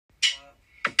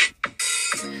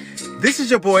This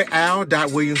is your boy Al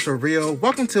Williams for real.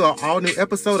 Welcome to an all new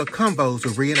episode of Convos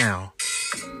with Rhea and Al.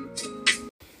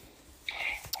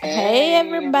 Hey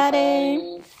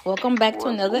everybody. Welcome back to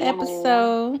another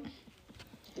episode.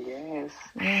 Yes.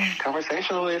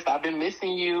 Conversationalist, I've been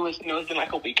missing you. It's been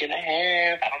like a week and a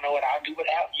half. I don't know what I'll do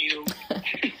without you.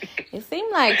 It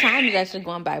seemed like time is actually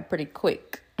going by pretty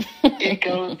quick. It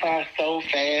goes by so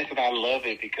fast, and I love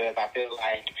it because I feel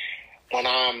like when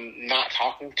I'm not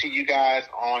talking to you guys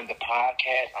on the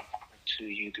podcast, I'm talking to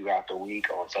you throughout the week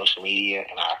on social media,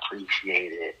 and I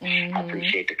appreciate it. Mm-hmm. I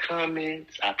appreciate the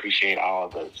comments. I appreciate all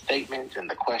the statements and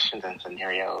the questions and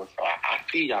scenarios. So I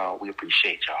see y'all. We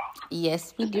appreciate y'all.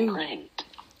 Yes, we do. Great.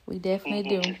 We definitely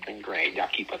do. It's been great. Y'all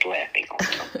keep us laughing on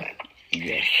something.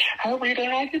 Yes. How Rita,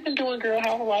 how you been doing, girl?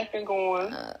 How's life been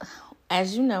going?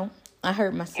 As you know, I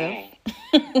hurt myself.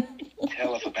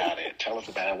 Tell us about it. Tell us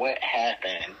about it. What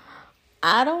happened?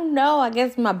 I don't know. I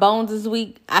guess my bones is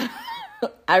weak.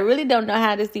 I really don't know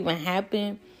how this even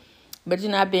happened. But,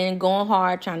 I've been going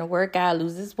hard, trying to work out,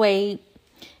 lose this weight,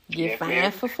 get fine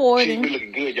for 40. She's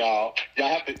looking good, y'all.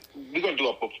 We're going to do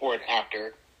a before and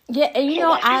after. Yeah, and she's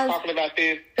talking about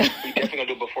this, we definitely going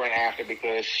to do before and after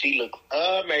because she looks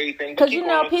amazing. Because,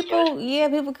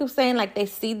 people keep saying, like, they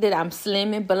see that I'm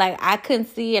slimming, but, like, I couldn't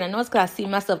see it. I know it's because I see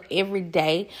myself every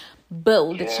day.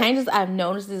 But the changes I've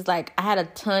noticed is, like, I had a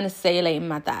ton of cellulite in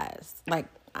my thighs. Like,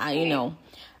 and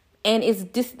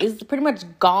it's pretty much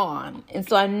gone. And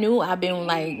so I knew I've been,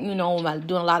 like, doing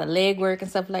a lot of leg work and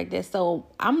stuff like that. So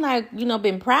I'm, like,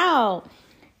 been proud.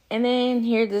 And then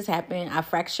here this happened. I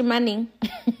fractured my knee.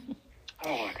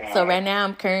 Oh, my God. So right now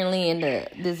I'm currently in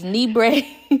this knee brace,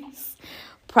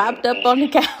 propped up on the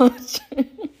couch.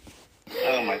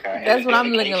 Oh, my God. That's what I'm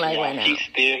looking like right now. She's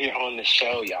still here on the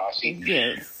show, y'all.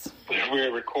 Yes.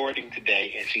 We're recording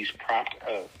today, and she's propped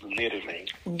up, literally.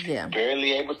 Yeah.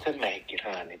 Barely able to make it,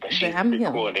 honey. But she's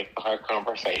recording her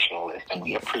conversationalist, and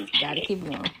we appreciate it. Gotta keep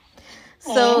going.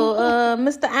 So,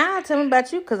 Mr. Al, tell me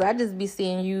about you, because I just be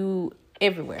seeing you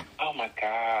everywhere. Oh, my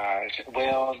gosh.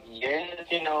 Well, yes,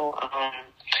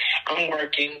 I'm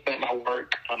working, but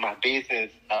my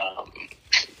business,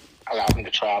 allows me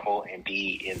to travel and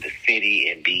be in the city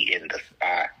and be in the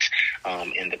spot,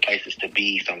 in the places to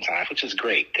be sometimes, which is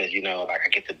great because, I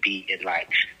get to be in, like,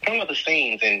 some of the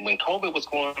scenes. And when COVID was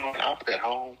going on, I was at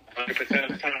home 100% of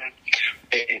the time.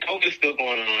 And COVID is still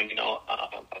going on,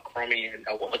 Chromium,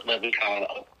 what we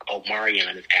call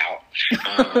Omarion is out.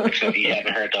 So if you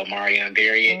haven't heard the Omarion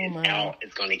variant, it's out.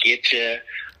 It's going to get you.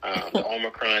 The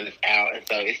Omicron is out. And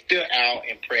so it's still out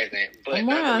and present. But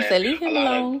leave him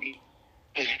alone.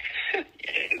 Yes.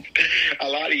 A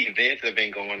lot of events have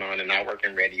been going on, and I work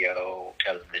in radio,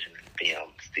 television, and film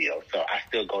still. So I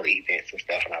still go to events and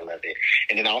stuff, and I love it.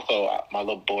 And then also, my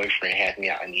little boyfriend has me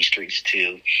out in these streets,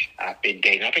 too. I've been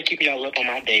dating. I've been keeping y'all up on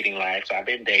my dating life, so I've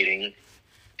been dating.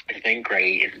 It's been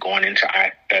great. It's going into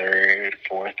our third,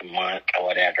 fourth month or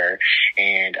whatever.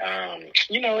 And,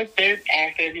 it's very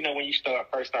active. When you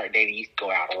first start dating, you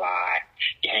go out a lot.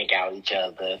 You hang out with each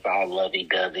other. It's all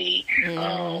lovey-dovey.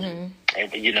 And,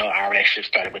 our relationship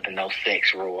started with the no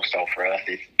sex rule. So for us,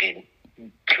 it's been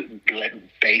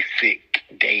basic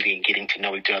dating, getting to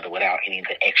know each other without any of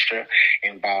the extra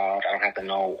involved. I don't have to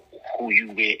know who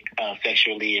you with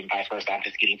sexually and vice versa. I'm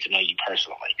just getting to know you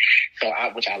personally. So,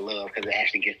 which I love because it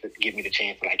actually gets to give me the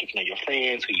chance to get to know your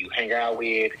friends, who you hang out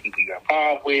with, people you're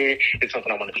involved with. It's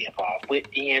something I want to be involved with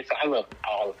in. So I love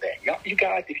all of that. You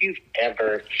guys, if you've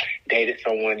ever dated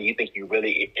someone you think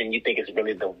it's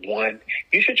really the one,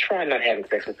 you should try not having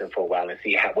sex with them for a while and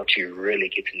see what you really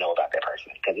get to know about that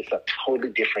person, because it's a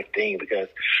totally different thing. Because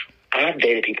I've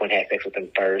dated people and had sex with them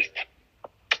first,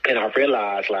 and I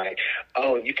realized,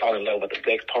 you fall in love with the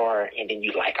sex part, and then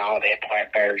you like all that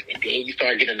part first, and then you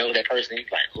start getting to know that person, and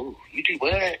you're like, ooh, you do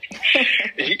what?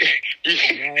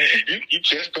 you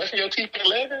just brushing your teeth at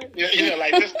 11?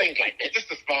 Just things like that,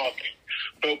 just a small thing.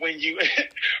 But when you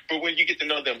get to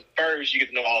know them first, you get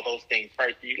to know all those things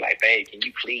first. And you're like, babe, can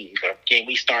you please, or can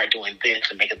we start doing this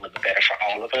to make it a little bit better for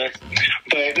all of us?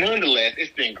 But nonetheless,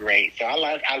 it's been great. So I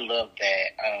love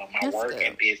that. My work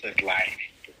and business life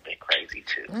has been crazy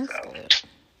too. That's so good.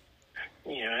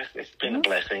 It's been a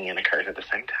blessing and a curse at the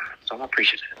same time. So I'm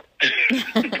appreciative.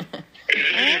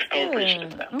 I'm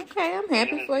appreciative. Okay, I'm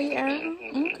happy for you, Al.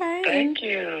 Okay. Thank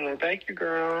you,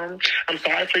 girl. I'm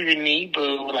sorry for your knee,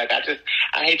 boo. I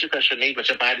hate you because your knee, but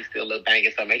your body still look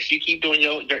banging. So make sure you keep doing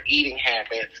your eating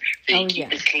habits so you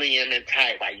keep it slim and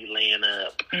tight while you laying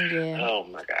up. Yeah. Oh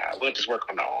my God, we'll just work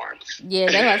on the arms.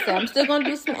 Yeah, that's what I said. I'm still gonna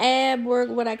do some ab work,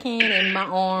 what I can, in my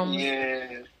arms.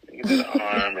 Yes. The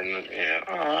arm and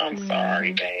I'm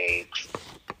sorry, babes.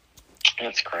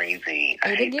 That's crazy.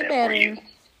 I It'll hate get that better. for you.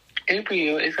 It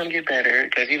will. It's going to get better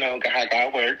because, you know, how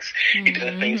God works. He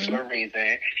does things for a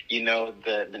reason. You know,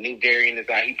 the new variant is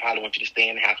out. He probably wants you to stay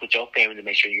in the house with your family to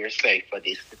make sure you're safe for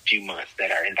these few months that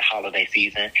are in the holiday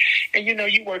season. And, you know,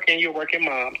 you're a working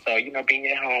mom. So, you know, being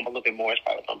at home a little bit more is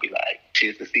probably going to be like,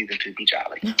 'tis the season to be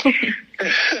jolly.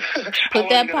 Put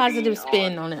that positive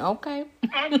spin on it. Okay.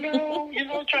 I know. You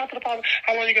know, try to put a positive.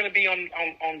 How long are you going to be on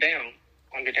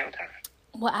your downtime?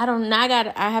 Well, I don't know.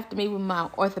 I have to meet with my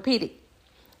orthopedic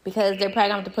because they're probably going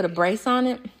to have to put a brace on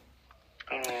it.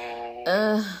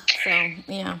 So,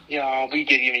 yeah. Y'all, we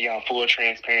giving y'all full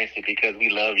transparency because we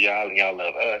love y'all and y'all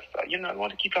love us. So, you know, we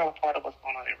want to keep y'all a part of what's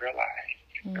going on in real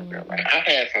life. I've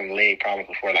had some leg problems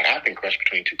before. Like, I've been crushed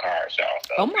between two cars, y'all.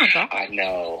 So Oh, my God. I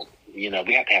know. You know,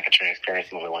 we have to have a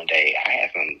transparency moment one day. I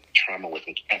had some trauma with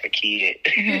as a kid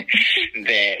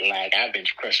that, like, I've been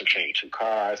crushed between two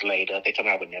cars laid up. They told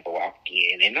me I would never walk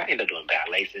again. And I ended up doing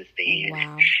ballet since then.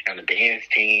 Wow. On the dance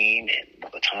team and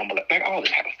with a tumbler, like all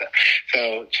this type of stuff.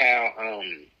 So, child,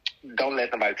 don't let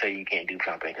somebody tell you can't do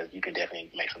something because you can definitely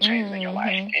make some changes in your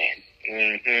life.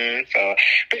 And so,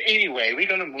 but anyway, we're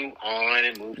gonna move on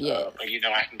and move up. And, you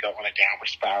know, I can go on a downward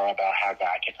spiral about how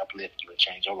God can uplift you and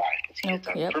change your life because He has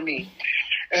done it for me.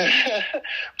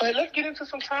 But let's get into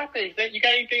some topics. You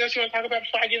got anything else you want to talk about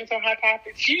before I get into hot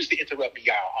topics? She used to interrupt me,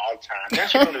 y'all, all the time. Now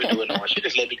she's going to do it on. She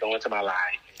just let me go into my life.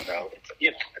 So, it's,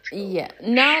 you know, it's cool. Yeah.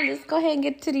 Now, let's go ahead and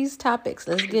get to these topics.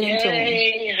 Let's get into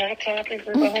them. Hot topics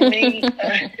is on me.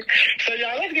 So,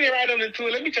 y'all, let's get right on into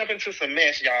it. Let me jump into some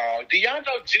mess, y'all. Do y'all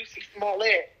know Jussie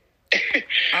Smollett?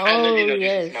 I know you know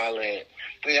Jussie Smollett.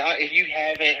 Well, if you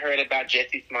haven't heard about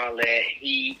Jussie Smollett,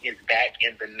 he is back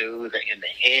in the news and in the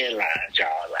headlines, y'all.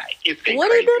 Like, it's been What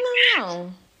crazy. are you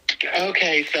doing now?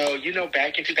 Okay, so, you know,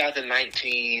 back in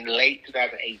 2019, late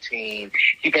 2018,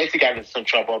 he basically got into some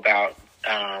trouble about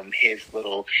his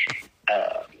little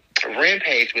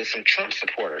rampage with some Trump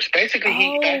supporters.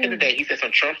 Basically, back in the day, he said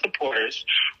some Trump supporters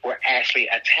were actually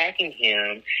attacking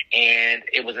him, and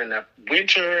it was in the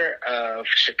winter of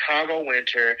Chicago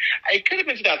winter. It could have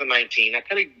been 2019. I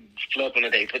could have flubbed on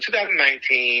the dates, but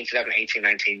 2019, 2018,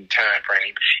 19 time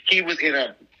frame, he was in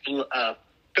a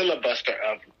filibuster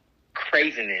of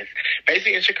craziness.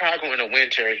 Basically, in Chicago in the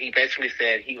winter, he basically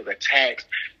said he was attacked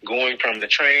going from the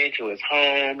train to his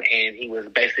home, and he was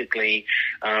basically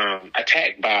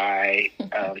attacked by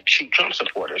two Trump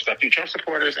supporters, a few Trump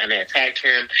supporters, and they attacked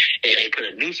him, and they put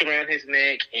a noose around his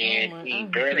neck, and he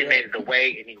barely made it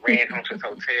away, and he ran home to his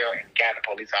hotel and got a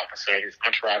police officer, his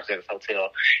entourage at his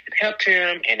hotel, and helped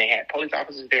him, and they had police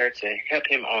officers there to help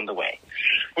him on the way.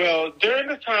 Well, during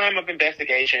the time of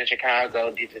investigation,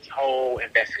 Chicago did this whole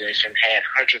investigation, had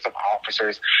hundreds of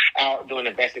officers out doing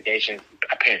investigations,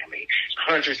 apparently.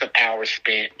 Hundreds of hours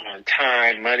spent on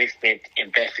time, money spent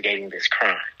investigating this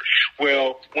crime.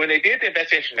 Well, when they did the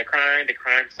investigation of the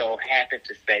crime so happened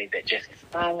to say that Jussie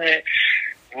Smollett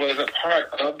was a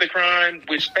part of the crime,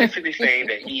 which basically saying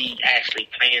that he actually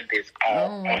planned this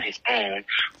all on his own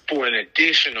for an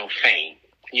additional fame.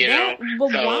 You know?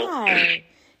 But why?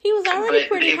 He was already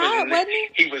pretty hot, wasn't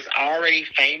he? He was already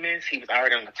famous. He was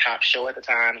already on the top show at the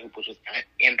time, which was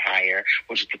Empire,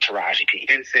 which was with Taraji P.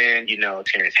 Henson, you know,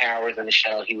 Terrence Howard's in the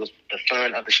show. He was the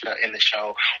son of the show in the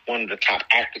show, one of the top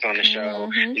actors on the show.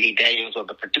 Lee Daniels was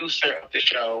the producer of the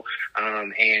show.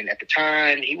 And at the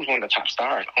time, he was one of the top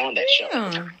stars on that show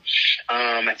at the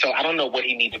time. So I don't know what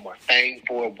he needed more fame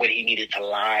for, what he needed to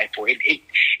lie for.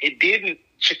 It didn't.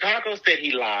 Chicago said he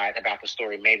lied about the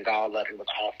story, made it all up, it was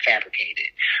all fabricated.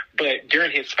 But during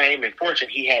his fame and fortune,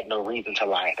 he had no reason to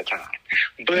lie at the time.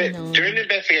 But during the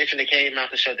investigation, it came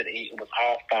out to show that it was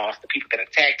all false. The people that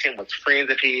attacked him was friends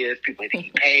of his, people that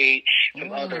he paid.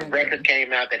 Some other records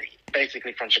came out that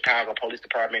basically from Chicago Police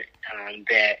Department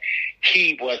that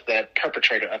he was the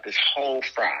perpetrator of this whole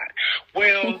fraud.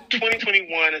 Well,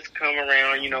 2021 has come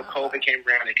around. You know, COVID came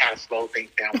around and kind of slowed things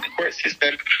down with the court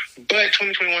system. But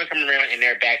 2021 come around and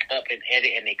they're back up and at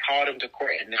it, and they called him to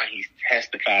court, and now he's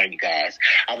testifying, you guys.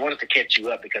 I wanted to catch you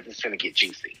up because it's going to get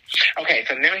juicy. Okay,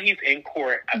 so now he's in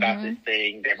court about this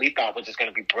thing that we thought was just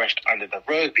going to be brushed under the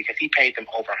rug because he paid them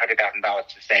over $100,000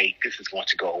 to say this is going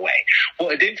to go away. Well,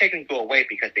 it didn't take him to go away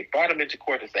because they brought him into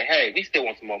court and say, hey, we still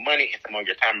want some more money and some more of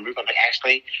your time, and we're going to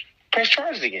actually press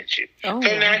charges against you. So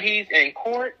now he's in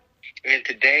court, and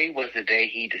today was the day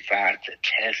he decided to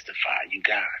testify, you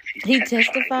guys. He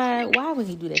testified? Why would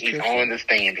he do that? He's on the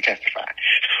stand to testify.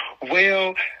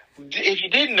 Well, if you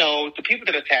didn't know, the people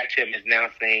that attacked him is now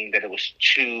saying that it was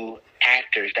two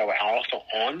actors that were also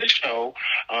on the show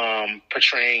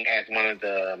portraying as one of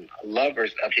the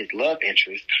lovers of his love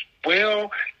interest.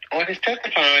 Well, On his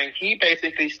testifying, he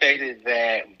basically stated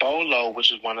that Bolo,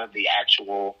 which is one of the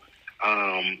actual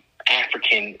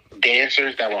African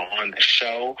dancers that were on the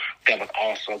show, that was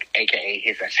also AKA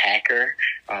his attacker,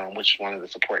 which is one of the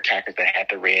support attackers that had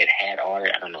the red hat on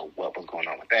it. I don't know what was going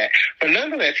on with that. But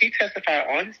nonetheless, he testified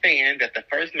on the stand that the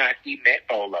first night he met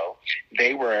Bolo,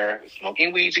 they were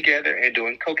smoking weed together and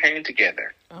doing cocaine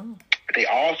together. Oh. They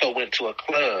also went to a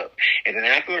club, and then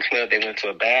after the club, they went to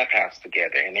a bathhouse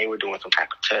together, and they were doing some type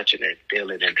of touching and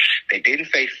feeling, and they didn't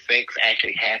say sex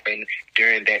actually happened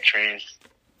during that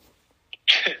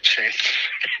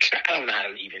I don't know how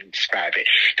to even describe it.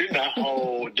 During the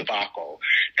whole debacle,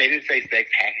 they didn't say sex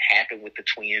happened with the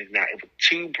twins. Now, it was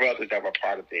two brothers that were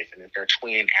part of this, and it's their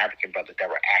twin African brothers that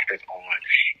were actors on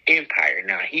Empire.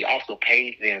 Now, he also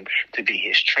paid them to be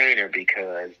his trainer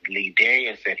because Lee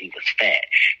Daniels said he was fat.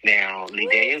 Now, Lee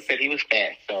Daniels said he was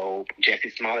fat, so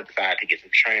Jesse Smollett decided to get some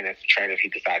trainers. The trainers he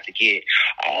decided to get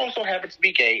also happened to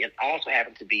be gay and also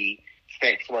happened to be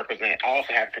sex workers, and it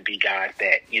also have to be guys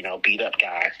that, beat up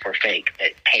guys for fake,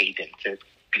 that paid them to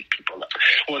beat people up.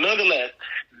 Well, nonetheless,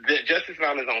 Justice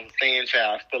Smollett is on the stand,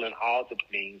 child, spilling all the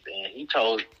things, and he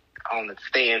told on the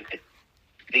stand that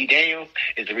Lee Daniels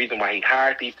is the reason why he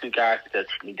hired these two guys, because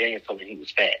Lee Daniels told him he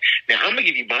was fat. Now, I'm going to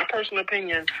give you my personal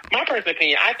opinion.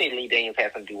 I think Lee Daniels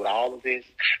has something to do with all of this.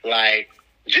 Like,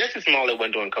 Justice Smollett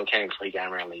wasn't doing cocaine before he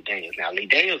got around Lee Daniels. Now, Lee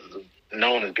Daniels is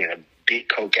known as being a big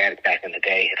coke addict back in the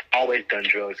day, has always done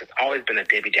drugs, has always been a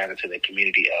Debbie Downer to the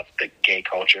community of the gay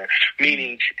culture,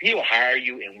 meaning he will hire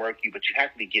you and work you, but you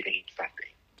have to be giving him something.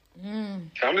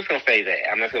 So I'm just going to say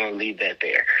that. I'm not going to leave that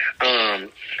there. Wow.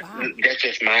 That's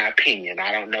just my opinion.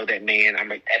 I don't know that man. As a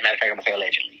matter of fact, I'm going to say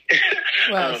allegedly.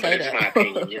 Well, say that's my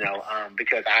opinion,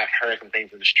 because I've heard some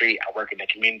things in the street. I work in the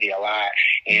community a lot,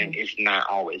 and it's not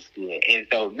always good. And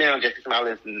so now Justice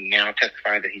Smollett is now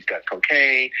testifying that he's got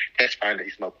cocaine, testifying that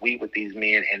he smoked weed with these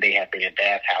men, and they have been in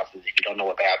bathhouses. If you don't know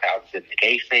what bathhouses is in the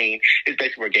gay scene, it's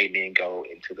basically where gay men go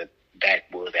into the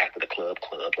backwoods after the club,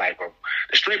 like where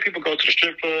the straight people go to the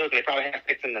strip clubs and they probably have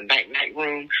sex in the night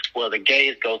room. Well, the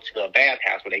gays go to a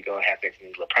bathhouse where they go have sex in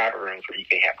these little private rooms where you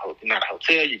can have not a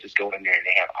hotel, you just go in there and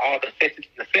they have all the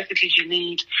necessities you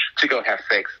need to go have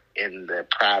sex in the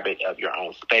private of your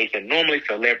own space. And normally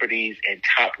celebrities and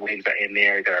top wigs are in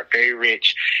there that are very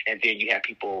rich, and then you have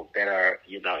people that are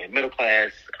in middle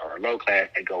class or low class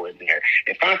that go in there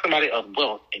and find somebody of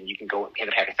wealth, and you can go and end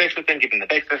up having sex with them, give them the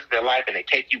best sex of their life, and they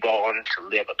take you on to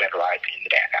live a better life in the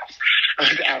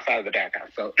bathhouse, outside of the bathhouse.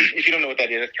 So if you don't know what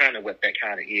that is, that's kind of what that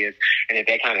kind of is. And if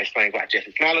that kind of explains why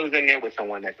Jesse Smollett was in there with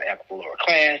someone that's of a lower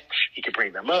class, he could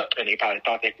bring them up, and they probably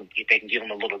thought if they can give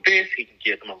them a little this, he can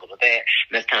give them a little that.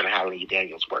 And that's kind of how Lee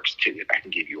Daniels works too, if I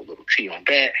can give you a little tea on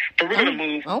that. But we're going to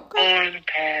move on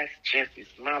past Jesse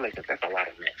Smollett, because that's a lot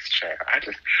of mess, child. I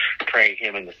just pray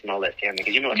him and the Smollett family,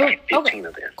 because it's like 15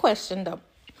 of them. Question though.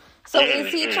 So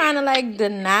is he trying to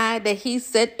deny that he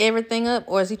set everything up,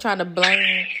 or is he trying to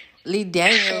blame Lee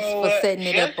Daniels for setting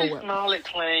it up? Justice Smollett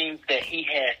claims that he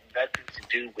had nothing to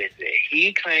do with it.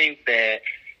 He claims that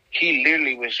he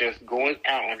literally was just going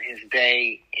out on his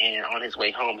day, and on his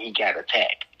way home, he got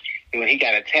attacked. And when he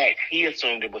got attacked, he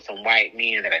assumed it was some white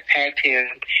men that attacked him,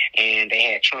 and they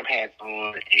had Trump hats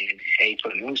on, and they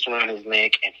put a noose around his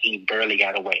neck, and he barely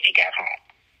got away and got home.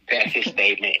 That's his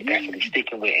statement. That's what he's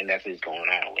sticking with, and that's what he's going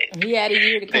on with. He had a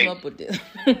year to come up with this.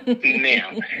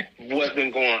 Now, what's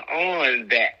been going on,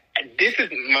 that this is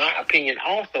my opinion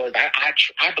also, is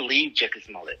I believe Jesse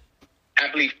Smollett. I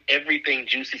believe everything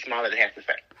Juicy Smollett has to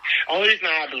say. Only reason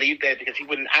I believe that, because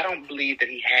I don't believe that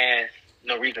he has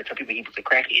no reason to tell people he was a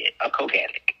crackhead, a coke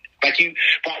addict.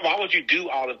 Why would you do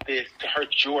all of this to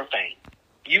hurt your fame?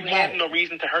 You have no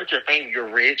reason to hurt your fame. You're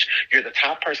rich. You're the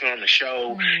top person on the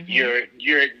show. Mm-hmm.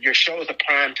 Your show is a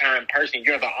primetime person.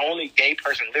 You're the only gay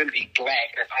person, literally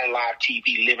black, that's on live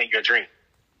TV living your dream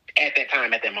at that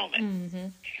time, at that moment.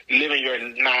 Mm-hmm. Living your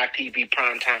live TV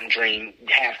primetime dream.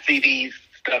 Have CDs,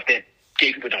 stuff that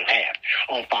gay people don't have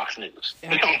on Fox News,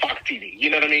 on Fox TV. You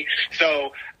know what I mean?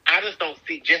 So I just don't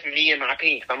see, just me and my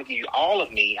opinion, because I'm going to give you all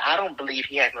of me, I don't believe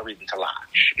he has no reason to lie.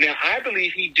 Now, I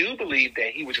believe he do believe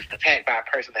that he was just attacked by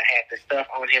a person that had this stuff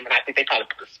on him, and I think they probably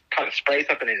sprayed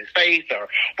something in his face or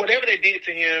whatever they did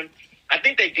to him. I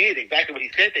think they did exactly what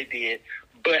he said they did,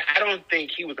 but I don't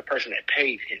think he was the person that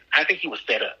paid him. I think he was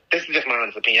set up. This is just my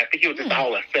honest opinion. I think he was just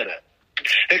all a setup.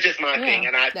 It's just my thing,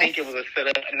 and I think it was a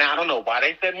setup. Now, I don't know why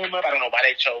they set him up. I don't know why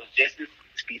they chose Justice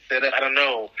to be set up. I don't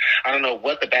know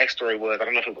what the backstory was. I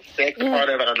don't know if it was sex a part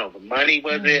of it. I don't know if the money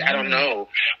was it. I don't know.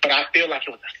 But I feel like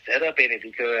it was a setup in it,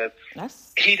 because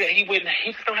he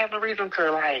just don't have no reason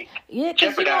to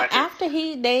jeopardize. After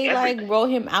they wrote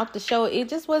him out the show, it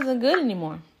just wasn't good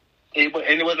anymore. and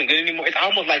it wasn't good anymore. It's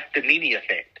almost like the Nene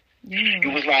effect.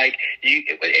 It was like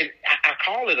I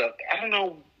call it I don't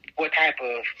know what type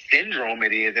of syndrome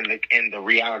it is in the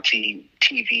reality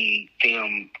TV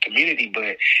film community,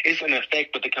 but it's an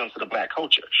effect when it comes to the Black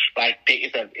culture. Like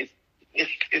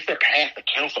it's surpassed the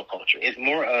council culture. It's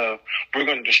more of, we're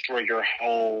going to destroy your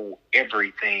whole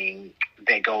everything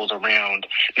that goes around,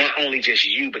 not only just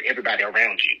you, but everybody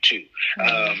around you too.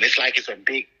 It's like it's a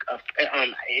big,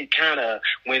 it kind of,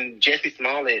 when Jussie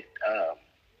Smollett,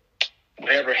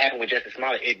 whatever happened with Jussie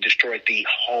Smollett, it destroyed the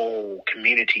whole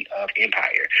community of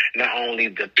Empire. Not only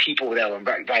the people that were,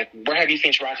 like, where have you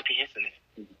seen Taraji P. Henson?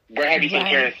 Where have you seen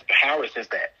Terrence Howard since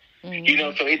that? You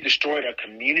know, so it destroyed a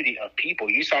community of people.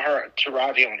 You saw her,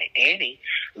 Taraji, on Annie.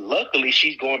 Luckily,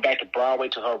 she's going back to Broadway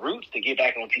to her roots to get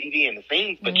back on TV and the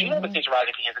scenes. But you haven't seen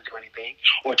Taraji P. Henson do anything,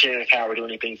 or Terrence Howard do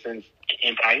anything since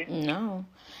Empire. No.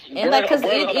 And like, because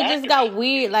it just got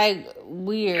weird,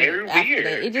 weird after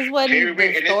that. It just wasn't,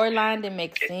 the storyline didn't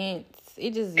make sense.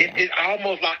 It just, it's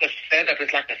almost like a setup.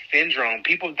 It's like a syndrome.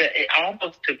 People that, it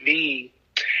almost, to me,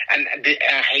 and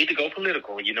I hate to go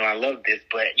political, you know, I love this,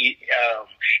 but it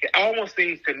almost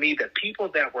seems to me that people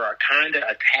that were kind of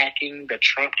attacking the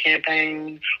Trump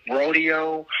campaign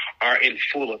rodeo are in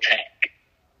full attack.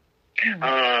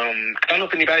 I don't know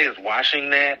if anybody is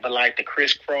watching that, but like the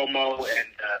Chris Cuomo and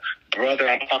brother,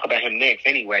 I'll talk about him next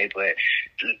anyway, but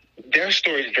their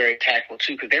story is very tactful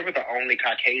too, because they were the only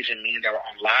Caucasian men that were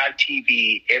on live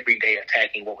TV every day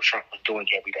attacking what Trump was doing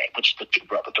every day, which is the two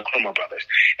brothers, the Cuomo brothers.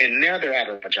 And now they're out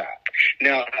of a job.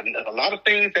 Now, a lot of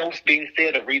things that was being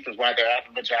said, the reasons why they're out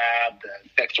of a job, the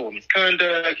sexual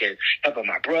misconduct and helping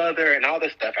my brother and all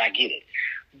this stuff, I get it.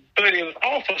 But it was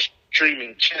also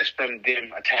streaming just from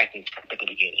them attacking Trump at the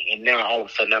beginning. And now all of a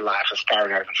sudden their lives are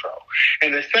spiraling out of control.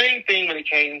 And the same thing when it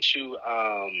came to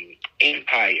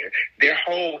Empire. Their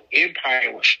whole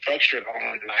empire was structured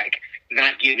on, like,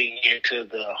 not giving in to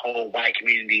the whole white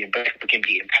community, and black people can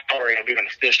be empowered, and we're going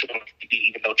to still show on TV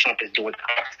even though Trump is doing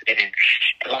the opposite. And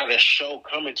a lot of the show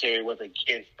commentary was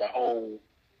against the whole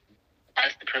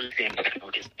white supremacy, and black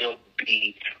people can still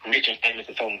be rich and famous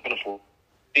and so on and so forth.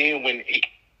 Then when it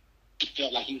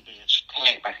felt like he was being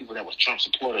attacked by people that was Trump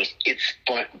supporters, it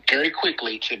spun very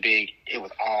quickly to be, it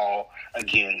was all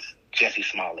against Jussie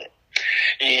Smollett.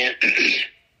 And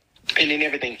then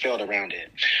everything failed around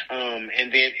it. And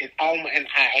then it's all, and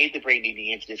I hate to bring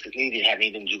Nene into this because Nene didn't have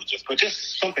anything to do with this, but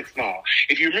just something small.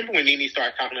 If you remember when Nene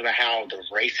started talking about how the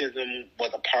racism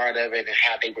was a part of it and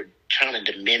how they were trying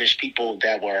to diminish people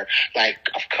that were like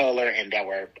of color and that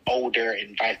were older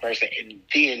and vice versa, and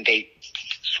then they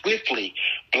swiftly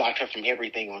blocked her from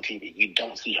everything on TV. You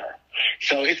don't see her.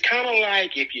 So it's kind of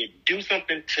like if you do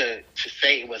something to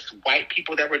say it was white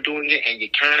people that were doing it and you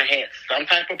kind of had some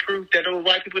type of proof that it was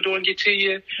white people doing it to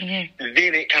you, then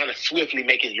it kind of swiftly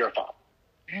make it your fault.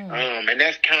 And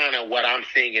that's kind of what I'm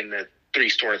seeing in the 3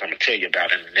 stories I'm going to tell you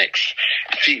about in the next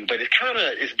few. But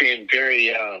it's been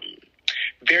very,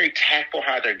 very tactful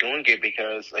how they're doing it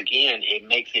because, again, it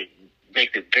makes it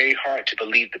very hard to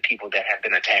believe the people that have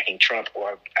been attacking Trump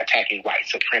or attacking white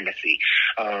supremacy.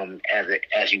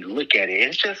 As you look at it,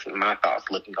 it's just my thoughts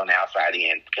looking on the outside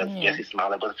in, because Jussie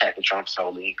Smollett was attacking Trump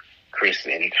solely, Chris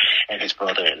and his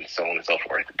brother and so on and so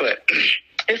forth. But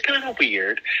it's kind of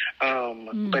weird.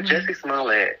 But Jussie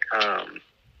Smollett,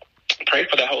 pray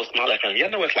for the whole Smollett family. You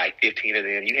know, it's like 15 of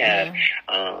them. You have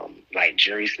like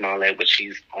Jerry Smollett, which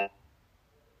she's on.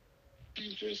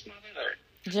 Jerry Smollett or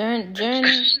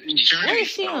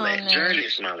Journey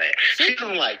Smollett. She's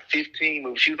on like 15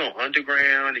 movies. She was on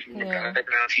Underground. If you remember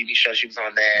Underground TV show, she was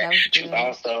on that. She was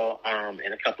also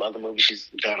in a couple other movies. She's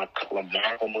done a couple of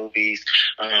Marvel movies.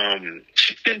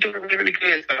 She's been doing really, really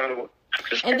good. So,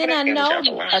 and then I know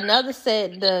another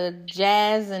set, the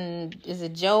Jazz and is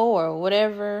it Joe or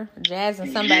whatever? Jazz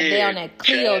and somebody there on that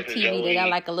Clio TV. They got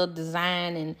like a little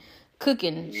design and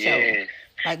cooking show.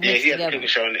 Like he has a cooking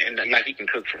show, and like he can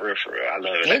cook for real, for real. I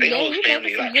love it. Like, their whole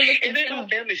family, like, and their whole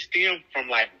family stem from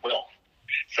like wealth.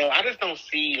 So I just don't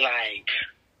see like.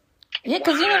 Yeah,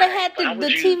 because you know they had the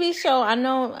TV show. I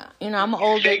know, I'm an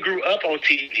older. They grew up on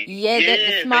TV. Yeah,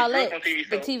 the Smollett,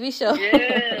 the TV show.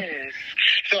 Yes.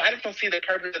 So I just don't see the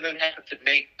purpose of them having to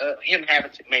make him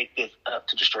having to make this up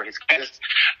to destroy his.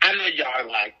 I know y'all are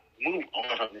like, move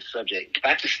on from this subject.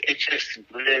 It just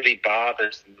really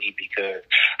bothers me because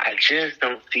I just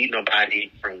don't see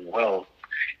nobody from wealth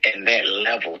and that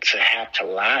level to have to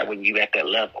lie when you at that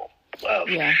level of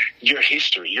your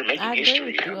history. You're making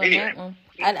history.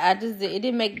 I just it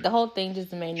didn't make the whole thing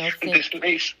just made no sense.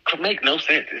 This could make no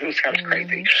sense. It was kind of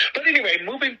crazy. But anyway,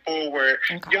 moving forward,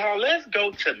 y'all, let's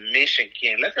go to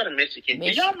Michigan. Let's go to Michigan. Do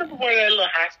y'all remember where that little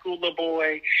high school little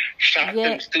boy shot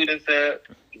them students up?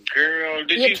 Girl,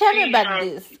 did you tell see me about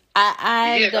this?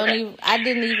 I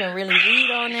didn't even really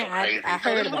read on it. I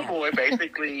heard about it. This little boy it.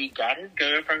 basically got his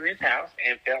gun from his house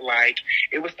and felt like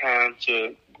it was time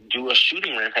to do a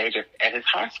shooting rampage at his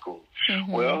high school.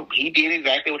 Well, he did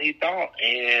exactly what he thought,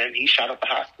 and he shot up the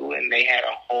high school, and they had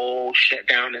a whole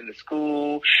shutdown in the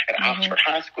school at Oxford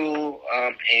High School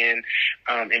in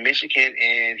Michigan,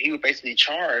 and he was basically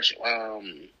charged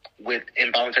with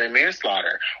involuntary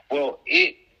manslaughter. Well,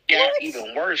 it got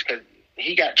even worse because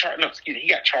he got charged. No, excuse me. He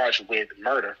got charged with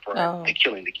murder for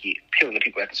killing the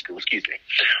people at the school. Excuse me.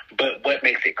 But what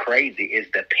makes it crazy is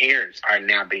the parents are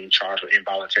now being charged with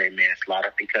involuntary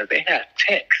manslaughter because they have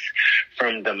texts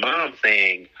from the mom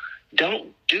saying,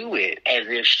 "Don't do it," as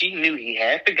if she knew he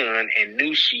had the gun and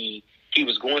knew he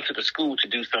was going to the school to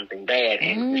do something bad,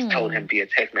 and just told him via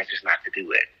text message not to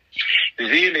do it.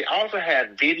 Then they also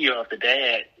had video of the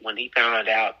dad when he found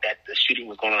out that the shooting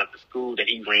was going on at the school, that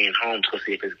he ran home to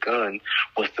see if his gun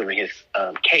was still in his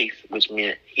case, which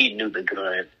meant he knew the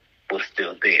gun was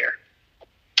still there.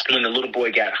 When the little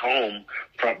boy got home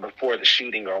from before the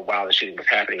shooting or while the shooting was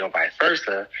happening or vice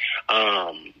versa,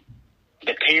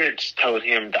 the parents told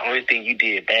him the only thing you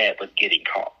did bad was getting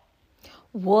caught.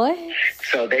 What?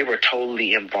 So they were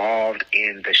totally involved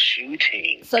in the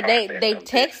shooting. So they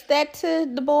text that to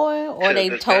the boy, or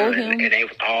they told him, and it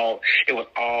was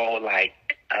all like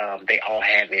they all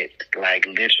have it like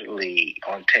literally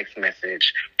on text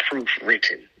message, proof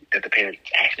written that the parents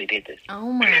actually did this.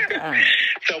 Oh my God!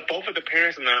 So both of the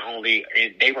parents not only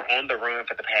they were on the run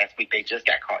for the past week, they just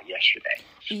got caught yesterday.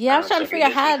 Yeah, I was trying to figure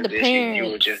out how the parents. You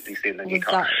would just be seeing them get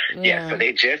caught. Yeah, so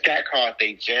they just got caught.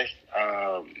 They just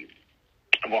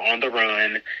were on the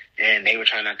run, and they were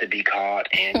trying not to be caught,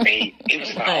 and it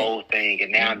was the whole thing,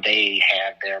 and now they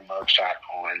have their mugshot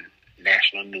on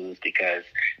national news because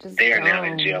they're now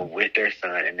in jail with their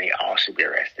son, and they all should be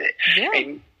arrested. Yeah.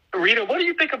 And Rita, what do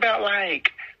you think about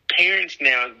like parents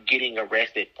now getting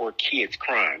arrested for kids'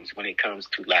 crimes when it comes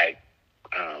to like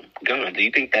guns? Do you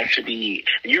think that should be?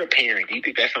 You're a parent. Do you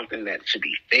think that's something that should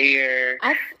be fair?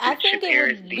 I think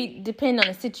it would depend on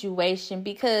the situation,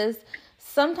 because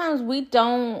sometimes we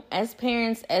don't, as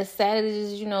parents, as sad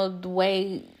as the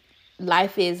way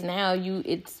life is now,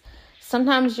 it's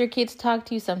sometimes your kids talk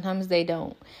to you, sometimes they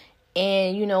don't.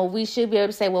 And, we should be able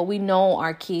to say, well, we know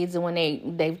our kids, and when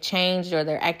they've changed or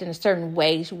they're acting a certain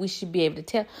way, we should be able to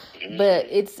tell. But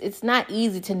it's not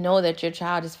easy to know that your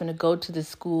child is going to go to the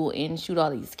school and shoot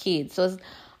all these kids. So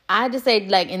I just say,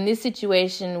 like, in this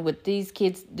situation with these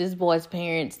kids, this boy's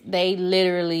parents, they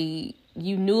literally,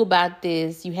 you knew about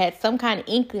this, you had some kind of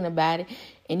inkling about it,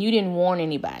 and you didn't warn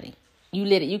anybody.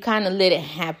 You kind of let it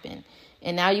happen.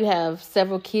 And now you have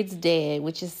several kids dead,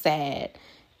 which is sad.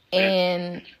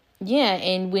 And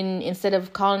and when instead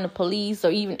of calling the police,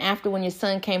 or even after when your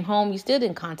son came home, you still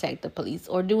didn't contact the police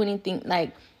or do anything.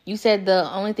 Like you said,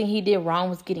 the only thing he did wrong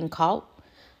was getting caught.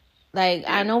 Like,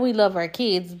 I know we love our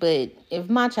kids, but if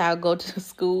my child go to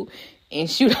school and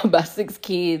shoot up about 6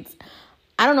 kids,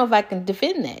 I don't know if I can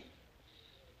defend that.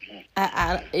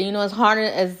 As hard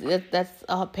as that's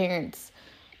a parent's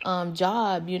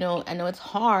job, I know it's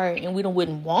hard, and we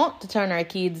wouldn't want to turn our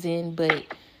kids in, but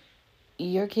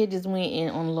your kid just went in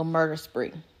on a little murder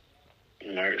spree.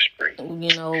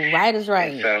 Right is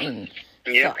right. And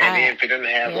then for them to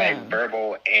have like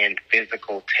verbal and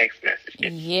physical text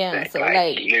messages. Yeah, so that's what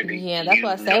I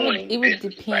said. It would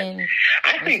depend.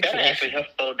 I think that actually helps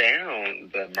slow down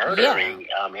the murdering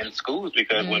in schools,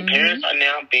 because when parents are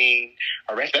now being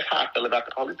arrested, that's how I feel about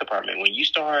the police department.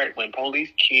 When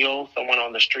police kill someone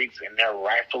on the streets and they're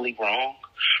rightfully wrong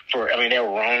they're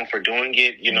wrong for doing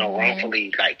it,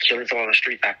 wrongfully like killing someone on the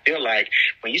streets. I feel like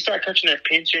when you start touching their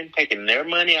pension, taking their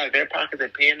money out of their pockets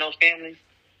and paying those families,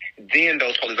 then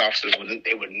those police officers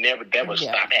that would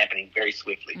stop happening very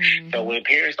swiftly. So when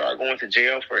parents start going to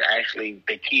jail for actually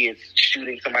the kids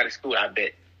shooting somebody's school, I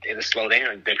bet it'll slow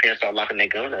down. The parents start locking their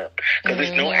gun up, because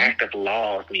there's no act of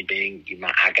law of me being,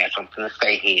 I got something to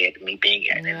say here, me being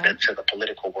into the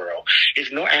political world.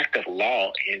 It's no act of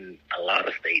law in a lot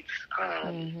of states.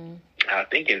 I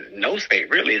think in no state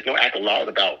really, there's no act of law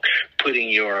about putting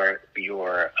your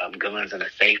guns in a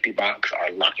safety box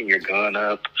or locking your gun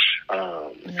up.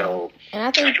 So, and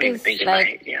I think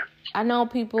I know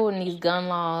people in these gun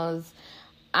laws.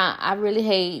 I really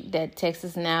hate that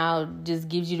Texas now just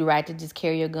gives you the right to just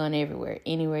carry your gun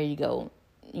anywhere you go,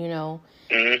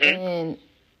 And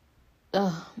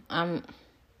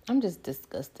I'm just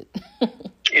disgusted.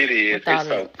 It is.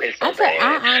 It's so bad.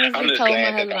 I honestly told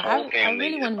my husband, I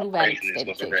really want to move out of the state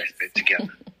of Texas.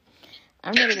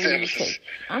 I'm ready to leave Texas.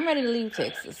 I'm ready to leave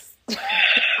Texas.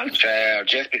 Child,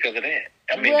 just because of that.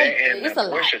 I mean, that and it's the a lot.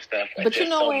 abortion stuff. But you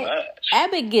know what? Much.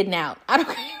 Abbott getting out. I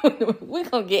don't. We're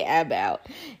gonna get Abbott out.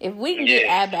 If we can get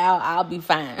Abbott out, I'll be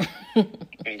fine.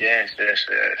 Yes.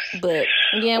 But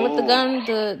yeah, with the gun,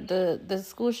 the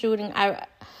school shooting,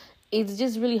 it's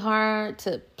just really hard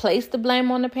to place the blame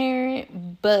on the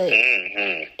parent. But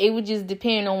it would just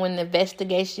depend on when the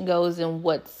investigation goes and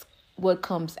what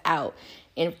comes out,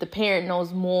 and if the parent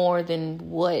knows more than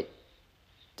what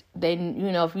they,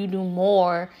 if you do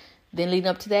more than leading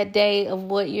up to that day of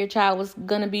what your child was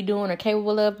gonna be doing or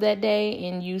capable of that day,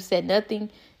 and you said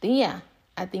nothing, then yeah,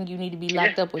 I think you need to be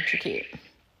locked up with your kid.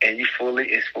 And it's fully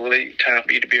time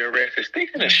for you to be arrested.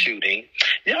 Speaking of shooting,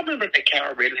 y'all remember that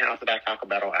Kyle Rittenhouse that I talked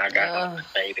about on I Got Something to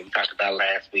Say that we talked about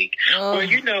last week? Well,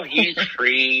 he's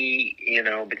free,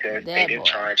 because they didn't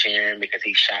charge him because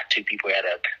he shot two people at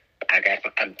a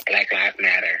Black Lives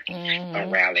Matter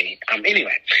rally.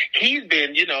 Anyway, he's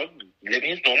been,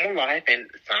 living his normal life and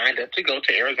signed up to go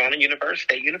to Arizona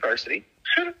State University.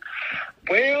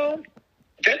 Well,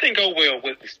 that didn't go well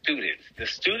with the students. The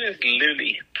students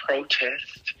literally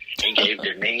protested and gave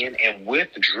demand and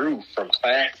withdrew from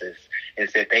classes and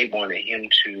said they wanted him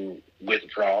to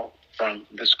withdraw from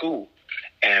the school.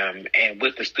 And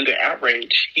with the student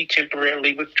outrage, he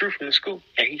temporarily withdrew from the school,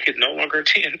 and he could no longer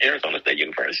attend Arizona State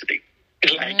University. They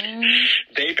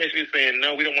basically saying,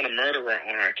 no, we don't want a murderer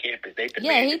on our campus. He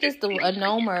just a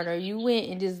no murder. You went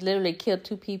and just literally killed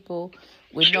two people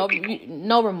with no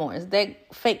remorse.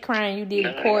 That fake crime you did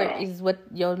in court is what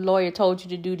your lawyer told you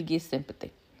to do to get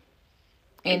sympathy.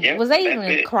 And was they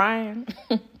even crying?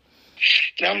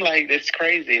 I'm like, that's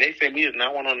crazy. They said we did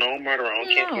not want a no murderer on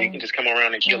campus. You can just come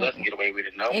around and kill us and get away with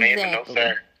it. No, ma'am, no,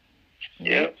 sir.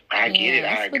 Yep, I get it.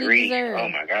 I agree. Oh,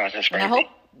 my gosh, that's crazy. And I hope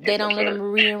they don't let them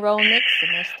re-enroll next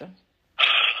semester.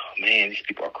 Man, these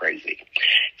people are crazy.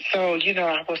 So,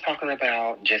 I was talking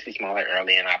about Jussie Smollett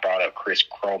earlier, and I brought up Chris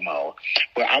Cuomo.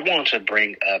 Well, I want to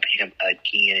bring up him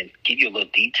again and give you a little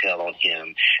detail on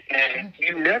him. Now,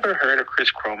 you never heard of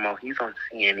Chris Cuomo. He's on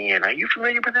CNN. Are you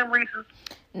familiar with him, Rita?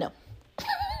 No.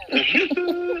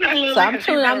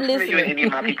 I'm listening. Any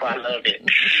of my people, I love it.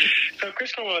 So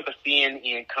Chris Cuomo is a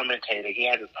CNN commentator. He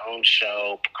has his own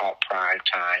show called Prime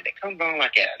Time. It comes on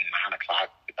like at 9 o'clock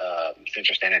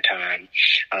Central Standard Time,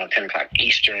 10 o'clock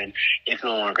Eastern. It's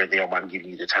no longer there. I'm giving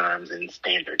you the times and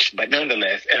standards. But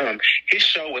nonetheless, his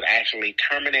show was actually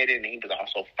terminated, and he was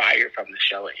also fired from the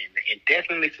show and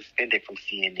indefinitely suspended from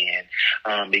CNN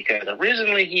because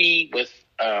originally he was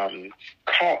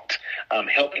caught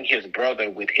helping his brother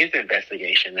with his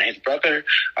investigation. Now, his brother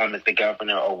is the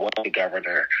governor, or was the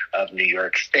governor of New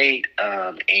York State,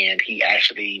 and he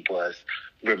actually was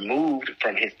removed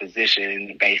from his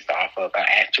position based off of,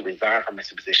 asked to resign from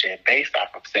his position based off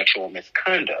of sexual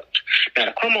misconduct. Now,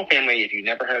 the Cuomo family, if you've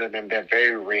never heard of them, they're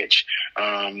very rich,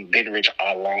 been rich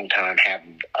a long time, have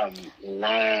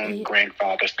long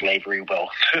grandfather slavery wealth.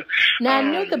 Now, I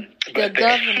knew the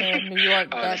governor of New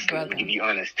York, that brother. To give you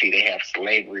honesty, they have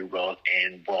slavery wealth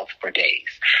and wealth for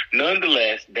days.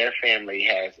 Nonetheless, their family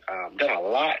has done a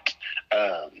lot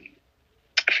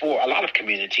for a lot of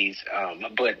communities,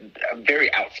 but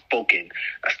very outspoken,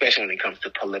 especially when it comes to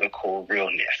political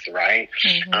realness, right?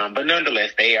 But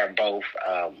nonetheless, they are both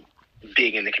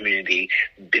big in the community,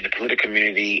 in the political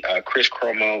community. Chris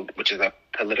Cuomo, which is a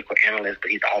political analyst,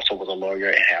 but he also was a lawyer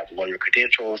and has lawyer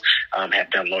credentials, have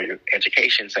done lawyer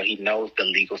education, so he knows the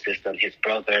legal system. His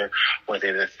brother was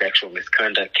in a sexual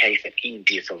misconduct case, and he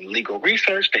did some legal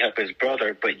research to help his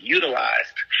brother, but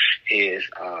utilized his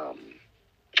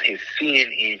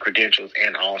CNN credentials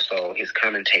and also his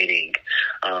commentating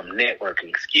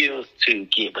networking skills to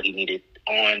get what he needed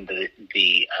on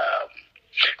the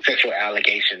sexual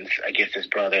allegations against his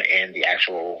brother and the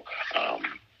actual I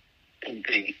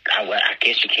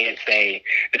guess you can't say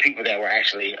the people that were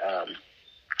actually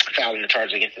filing the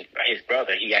charge against his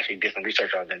brother. He actually did some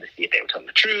research on them to see if they were telling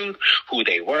the truth, who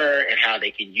they were, and how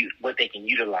they can use what they can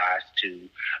utilize to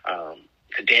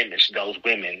damage those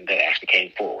women that actually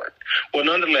came forward. Well,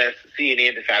 nonetheless,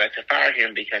 CNN decided to fire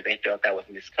him because they felt that was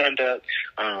misconduct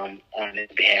on his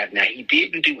behalf. Now, he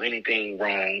didn't do anything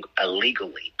wrong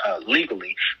legally.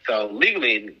 So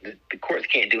legally, the courts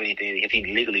can't do anything because he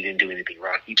legally didn't do anything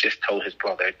wrong. He just told his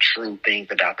brother true things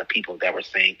about the people that were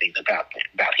saying things about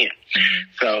him.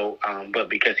 So, but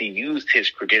because he used his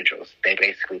credentials, they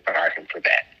basically fired him for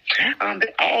that.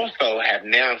 They also have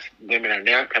now, women are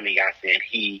now coming out saying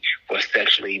he was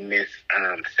sexually did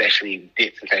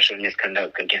some sexual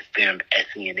misconduct against them at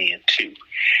CNN too.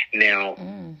 Now,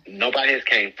 nobody has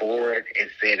came forward and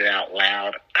said it out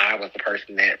loud. I was the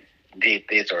person that did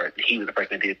this, or he was the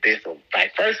person that did this, or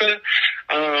vice versa.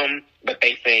 But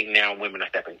they saying now women are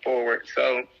stepping forward.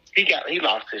 So he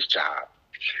lost his job.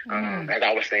 As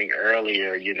I was saying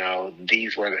earlier,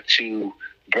 these were the two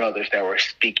brothers that were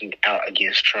speaking out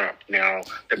against Trump. Now,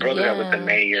 the brother that was the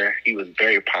mayor, he was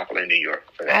very popular in New York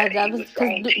for that. He was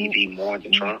on TV more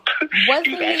than Trump. He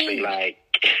was actually like...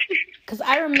 Because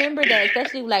I remember that,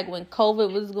 especially like when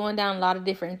COVID was going down, a lot of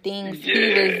different things, he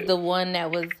was the one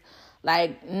that was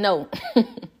like, no.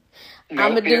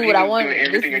 I'm going to do what I want.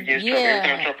 Everything against Trump. Every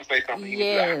time Trump would say something,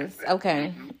 yes,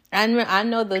 okay. I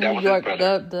know the New York,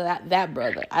 that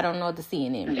brother. I don't know the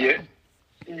CNN brother.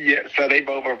 Yeah, so they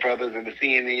both are brothers, and the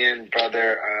CNN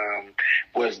brother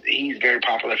he's very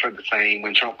popular for the same.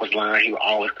 When Trump was lying, he would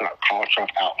always call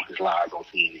Trump out on his lies on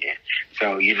CNN.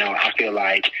 So, I feel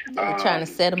like... They're trying to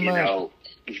set him up.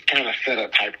 Kind of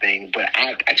setup type thing, but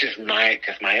I just my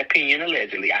opinion,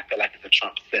 allegedly, I feel like it's a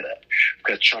Trump setup,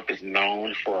 because Trump is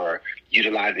known for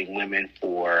utilizing women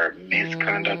for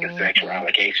misconduct and sexual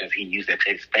allegations. He used that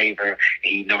to his favor.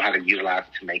 He know how to utilize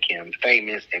it to make him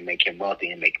famous and make him wealthy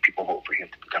and make people vote for him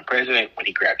to become president when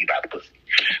he grabbed you by the pussy.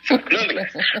 So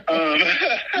nonetheless,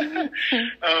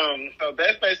 so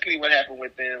that's basically what happened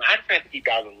with them. I just have to keep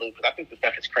y'all in the loop, because I think the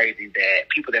stuff is crazy that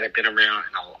people that have been around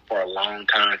for a long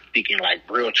time speaking like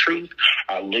real truth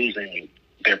are losing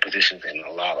their positions in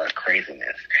a lot of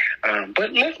craziness.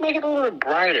 But let's make it a little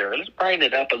brighter. Let's brighten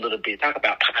it up a little bit. Talk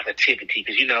about positivity,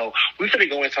 because, we're going to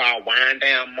go into our wind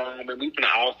down moment. We're going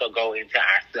to also go into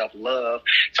our self-love.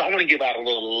 So I want to give out a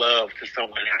little love to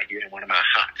someone out here in one of my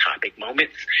hot topic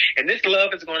moments. And this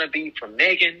love is going to be from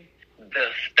Megan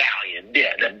Thee Stallion.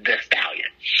 Yeah, the Stallion.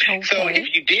 Okay. So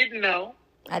if you didn't know,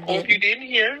 or if you didn't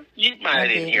hear, you might have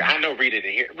didn't hear. I know Rita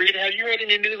didn't hear. Rita, have you heard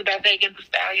any news about Megan Thee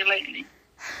Stallion lately?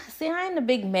 See, I ain't a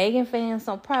big Megan fan,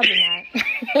 so probably not.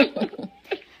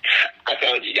 I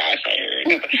told you, y'all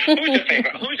heard.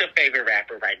 Who's your favorite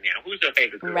rapper right now? Who's your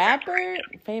favorite girl rapper?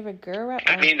 Favorite girl rapper?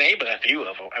 I mean, name a few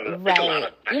of them.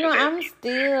 Right. I'm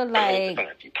still like...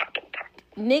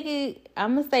 Nicki,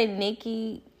 I'm going to say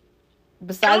Nicki...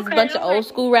 Besides a bunch of old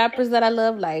school rappers that I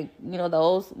love, like, the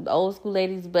old school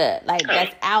ladies, but like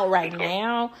that's out right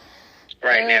now.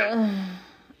 Right now.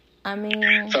 I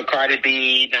mean, so Cardi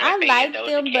B, I like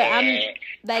them, but I'm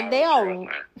like they all.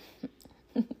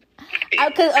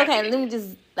 Okay, let me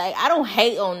just I don't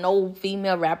hate on no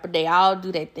female rapper. They all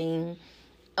do that thing.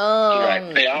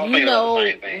 Right. They all the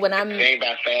same thing. When I'm saying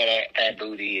about fat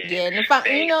booty, and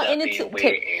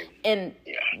and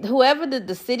whoever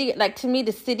the city, like, to me,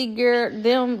 the city girl,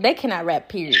 they cannot rap,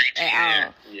 period, at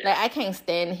all. Yeah. Like, I can't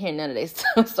stand hearing none of their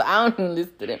stuff, so I don't even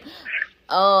listen to them.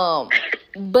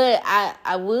 But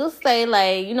I will say,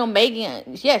 like,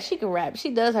 Megan, yeah, she can rap.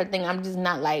 She does her thing. I'm just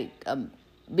not like a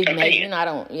big Megan. I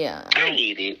don't get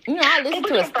it. I listen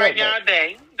to her stuff.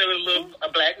 A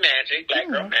Black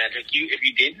Girl Magic. If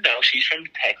you didn't know, she's from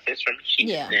Texas, from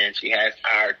Houston. Yeah. She has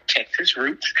our Texas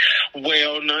roots.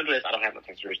 Well, nonetheless, I don't have no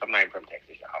Texas roots. I'm not even from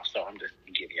Texas, y'all. So I'm just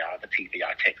giving y'all the teeth of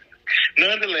y'all Texas.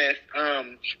 Nonetheless,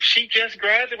 she just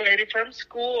graduated from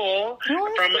school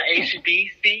from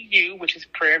HBCU, which is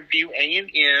Prairie View A&M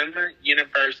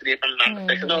University. If I'm not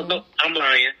mistaken, no, I'm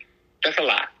lying. That's a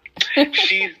lie.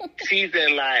 She's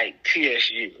at like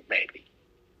TSU, maybe.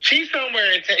 She's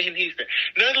somewhere in Houston.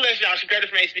 Nonetheless, y'all, she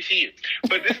graduated from HBCU.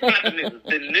 But this is not the news.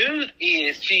 The news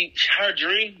is her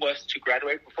dream was to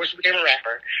graduate before she became a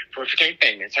rapper, before she became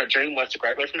famous. Her dream was to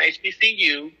graduate from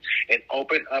HBCU and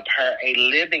open up a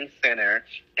living center.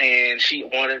 And she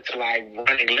wanted to run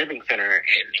a living center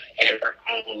and have her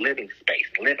own living space,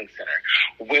 living center.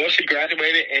 Well, she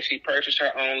graduated and she purchased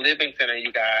her own living center,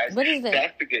 you guys. What is that?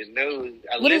 That's the good news.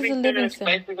 What is a living center?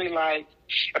 Basically a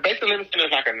living center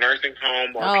is like a nursing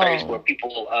home or a place where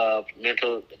people of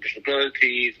mental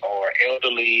disabilities or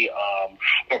elderly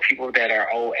or people that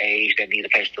are old age that need a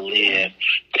place to live,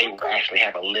 they will actually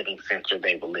have a living center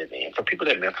they will live in for people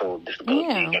that have mental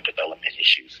disabilities or development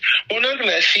issues. Well,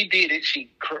 nonetheless, she did it. She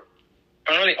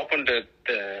finally opened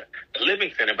the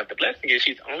living center, but the blessing is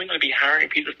she's only going to be hiring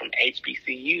people from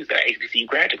HBCUs that are HBCU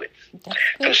graduates.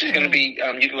 So she's going to be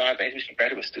utilizing HBCU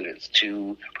graduate students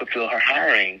to fulfill her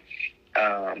hiring.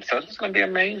 So it's going to be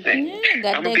amazing.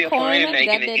 Yeah, I'm going to be applying,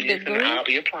 Megan, and you listen, I'll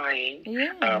be applying.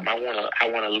 Yeah. I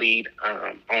want to lead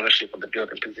ownership of the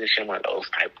building position, one of those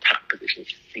top positions,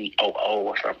 COO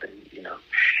or something, You know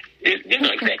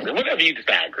exactly. Whatever you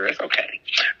decide, girl, it's okay.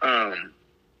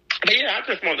 But yeah, I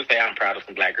just wanted to say I'm proud of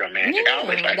some Black Girl Magic.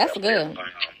 Yeah, that's good.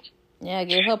 Yeah,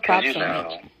 give her props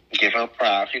on it. Give her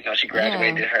props. You know, she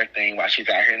graduated her thing while she's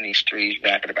out here in these streets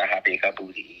rapping about how big her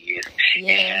booty is.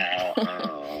 Yeah.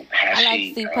 And how I like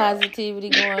to see positivity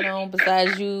going on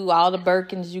besides you, all the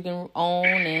Birkins you can own,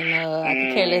 and I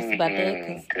can care less about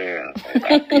that. Girl, if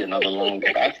I see another loan,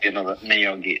 if I see another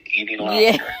male get any longer,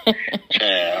 Yeah.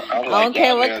 child, I don't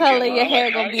care what color your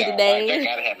hair gonna be today. They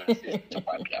gotta have an assistant to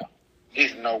wipe y'all.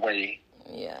 There's no way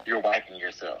you're wiping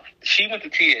yourself. She went to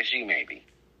TSU, maybe.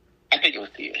 I think it was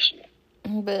TSU.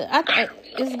 But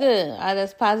it's good.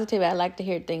 That's positive. I like to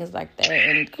hear things like that.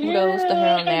 And kudos to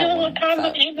her on that one. All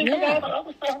the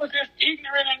other stuff was just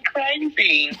ignorant and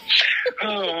crazy.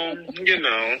 You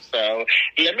know, so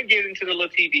let me get into the little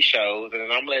TV shows, and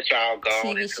then I'm going to let y'all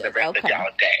go into the rest of y'all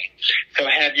day. So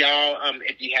have y'all,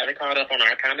 if you haven't caught up on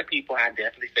Our Kind of People, I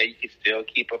definitely say you can still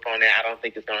keep up on that. I don't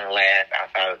think it's going to last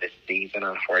outside of this season,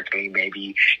 unfortunately.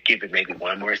 Maybe give it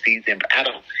one more season, but I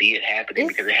don't see it happening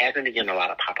because it hasn't been getting a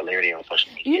lot of popularity on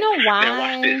social media. You know why? Now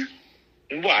watch this.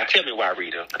 Why? Tell me why,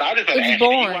 Rita. I just it's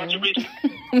boring. You Rita?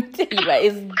 Tell you right,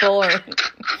 it's boring.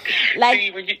 Like,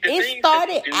 it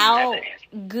started out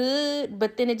good,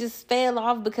 but then it just fell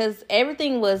off because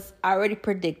everything was already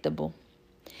predictable.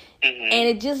 Mm-hmm. And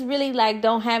it just really, like,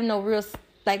 don't have no real,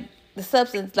 like, the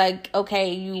substance. Like,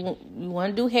 okay, you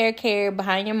want to do hair care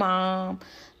behind your mom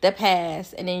that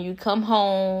passed, and then you come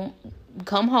home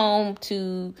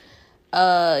to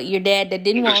your dad that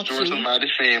didn't want you. Destroy somebody's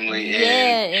family.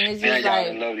 And it's just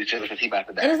like, love each other because he about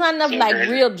to die. And it's not enough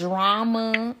real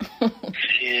drama.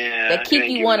 That keep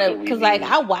you wanna, because like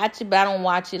I watch it, but I don't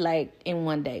watch it like in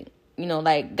one day. You know,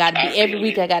 like every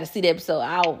week I gotta see the episode.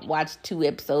 I'll watch 2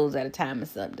 episodes at a time or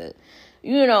something.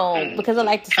 You know, because I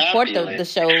like to support the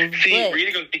shows. See,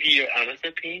 Rita gonna give you your honest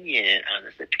opinion.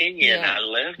 Yeah. I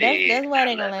love it. That's why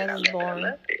they gonna last as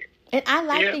boring. And I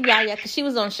like the Yaya because she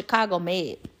was on Chicago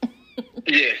Med.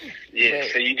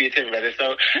 Yes. So you did tell me about it.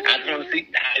 So I just want to see.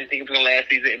 I didn't think it was going to last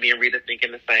season, and me and Rita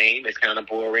thinking the same. It's kind of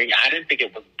boring. I didn't think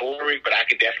it was boring, but I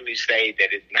could definitely say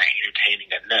that it's not entertaining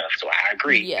enough. So I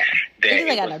agree. Yeah. That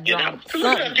it got a drama. So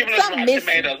look at us giving us Rotten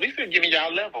Tomatoes. We've been giving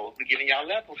y'all levels. We're giving y'all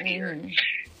levels here.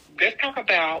 Let's talk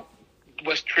about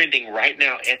what's trending right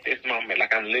now at this moment.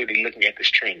 Like, I'm literally looking at this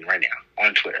trend right now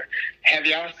on Twitter. Have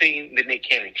y'all seen the Nick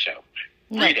Cannon show?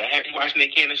 No. Rita, have you watched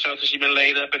Nick Cannon show since she's been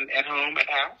laid up at home at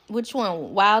the house? Which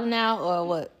one? Wild Now or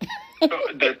what?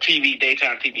 The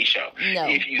daytime TV show. No.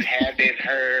 If you haven't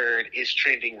heard, it's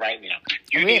trending right now.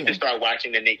 You need to start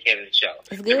watching the Nick Cannon show.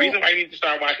 The reason why you need to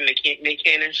start watching the Nick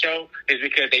Cannon show is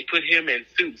because they put him in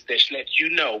suits that let you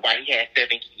know why he has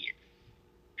 7 kids.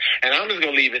 And I'm just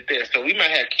going to leave it there. So we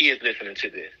might have kids listening to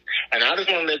this. And I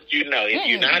just want to let you know, if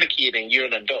you're not a kid and you're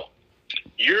an adult,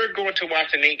 you're going to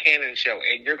watch the Nick Cannon show,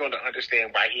 and you're going to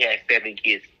understand why he has 7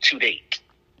 kids to date.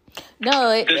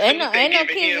 No, ain't no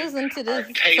kids listen to this.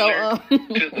 So,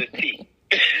 to the T.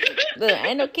 Look,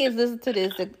 ain't no kids listen to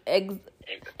this.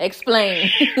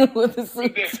 Explain with the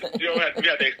suits. You have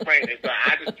to explain it. So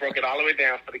I just broke it all the way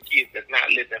down for the kids that's not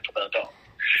listening for the adults.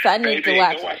 So I need to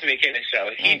watch it. Go watch the Nick Cannon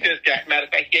show. He just got, matter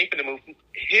of fact, he ain't finna move.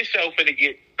 His show finna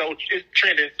get it's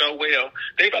trending so well.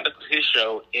 They about to put his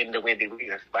show in the Wendy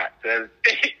Williams spot because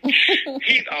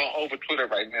he's all over Twitter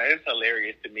right now. It's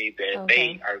hilarious to me that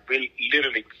they are really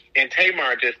literally. And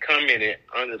Tamar just commented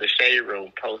under the Shade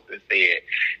Room post and said,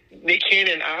 "Nick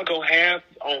Cannon, I'll go half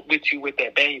with you with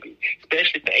that baby,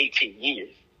 especially for 18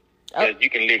 years." Because you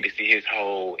can literally see his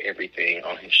whole everything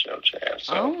on his show, child.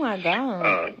 So, oh my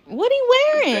God! What are you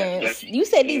wearing? You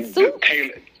said these suits?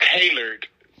 Tailored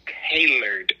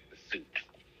suits.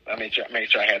 I make sure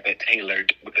I have that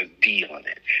tailored with a D on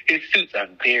it. His suits are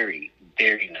very,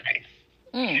 very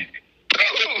nice.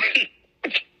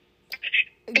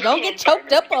 Don't get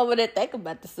choked up over there. Think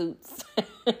about the suits.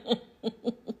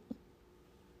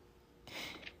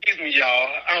 Excuse me, y'all.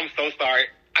 I'm so sorry.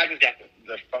 I just got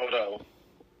the photo.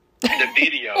 The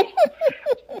video.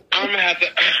 I'm gonna have to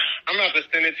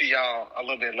send it to y'all a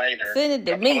little bit later. Send it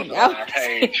to me. On our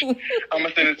page. I'm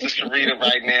gonna send it to Sharita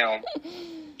right now,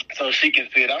 so she can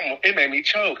see it. It made me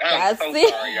choke. I'm so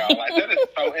sorry, y'all. Like, that is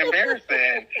so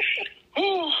embarrassing.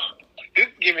 Whew. This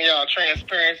is giving y'all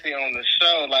transparency on the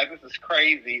show. Like, this is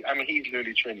crazy. I mean, he's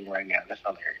literally trending right now. That's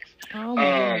hilarious. Oh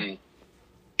my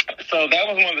God. So that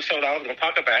was one of the shows I was gonna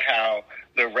talk about, how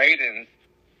the ratings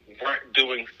weren't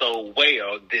doing so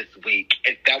well this week.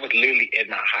 That was literally in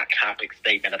my hot topic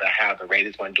statement about how the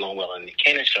ratings weren't doing well in the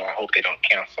Cannon show. I hope they don't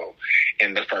cancel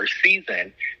in the first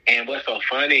season. And what's so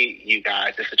funny, you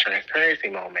guys, it's a transparency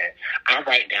moment. I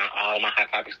write down all my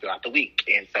hot topics throughout the week.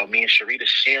 And so me and Sharita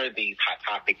share these hot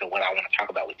topics of what I want to talk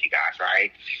about with you guys,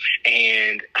 right?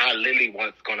 And I literally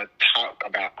was going to talk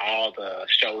about all the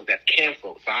shows that's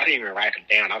canceled. So I didn't even write them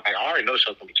down. I was like, I already know the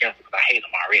show's going to be canceled because I hate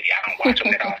them already. I don't watch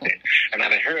them that often. And I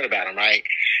done heard about them, right?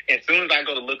 As soon as I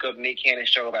go to look up Nick Cannon's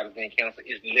show about it being canceled,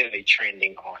 it's literally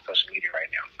trending on social media right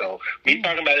now. So me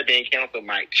talking about it being canceled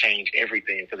might change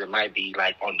everything because it might be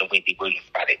like on the Wendy Williams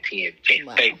spot at 10.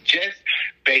 Just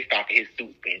based off of his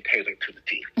suits being tailored to the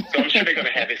teeth. So I'm sure they're going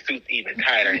to have his suits even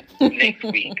tighter next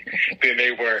week than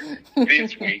they were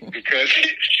this week because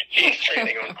he's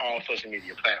trending on all social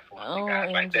media platforms.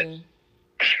 Guys, like that.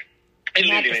 It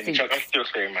literally made me choke. I'm still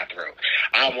clearing my throat.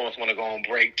 I almost want to go on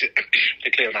break to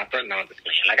clear my throat. No, I'm just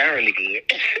playing. Like, I'm really good.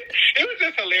 It was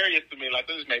just hilarious to me. Like,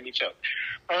 this just made me choke.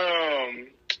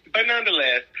 But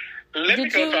nonetheless, let me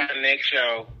go to our next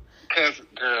show. Because,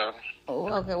 girl. Oh,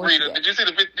 okay. Rita, did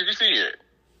you see it?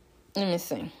 Let me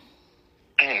see.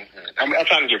 I'm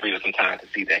trying to give Rita some time to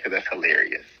see that because that's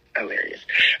hilarious.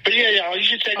 But yeah, y'all, you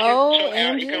should check your show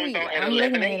out. It comes on at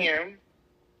 11 a.m.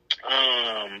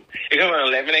 It comes on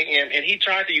 11 a.m. and he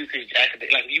tried to use his jacket.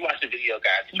 Like, if you watch the video,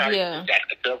 guys, he tried to use his jacket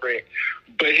to cover it,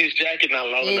 but his jacket not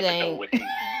long enough to know what he.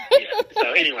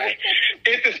 So anyway,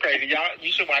 it's just crazy, y'all.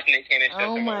 You should watch Nick Cannon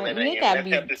show. Let's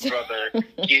help this brother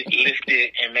get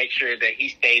lifted and make sure that he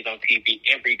stays on TV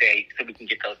every day so we can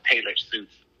get those tailored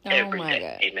suits. Every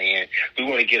day. Hey, man. We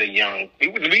want to get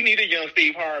we need a young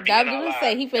Steve Harvey. I was going to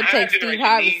say, he finna take Steve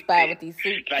Harvey's spot with these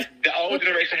suits. Like, the old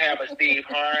generation have a Steve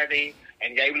Harvey,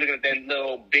 and y'all looking at that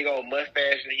little big old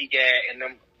mustache that he got, and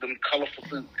them colorful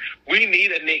suits. We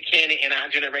need a Nick Cannon in our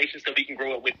generation so we can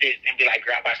grow up with this and be like,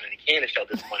 girl, I'm watching a Nick Cannon show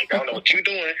this morning. I don't know what you're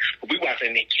doing, but we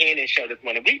watching a Nick Cannon show this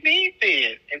morning. We need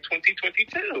this in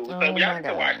 2022. So we have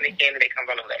to watch Nick Cannon that comes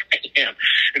on at 11 a.m.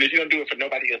 And if you don't do it for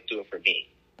nobody else, do it for me.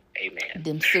 Amen.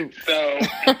 Them suits. So, all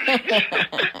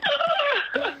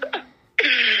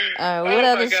right, what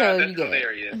other show you got?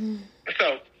 Hilarious.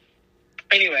 So,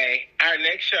 anyway, our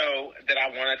next show that I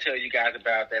want to tell you guys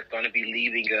about that's going to be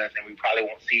leaving us, and we probably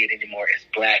won't see it anymore, is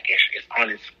Blackish. It's on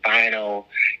its final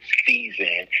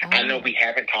season. I know we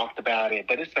haven't talked about it,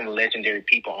 but it's some legendary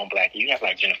people on Blackish. You have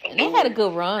like Jennifer Lewis. They had a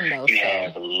good run, though. You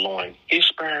have Lauren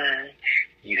Fishburne.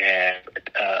 You have,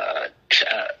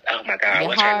 oh my God,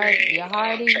 what's her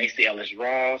name? Tracy Ellis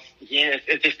Ross. Yes,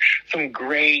 it's just some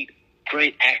great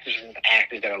actors and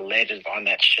actors that are legends on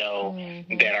that show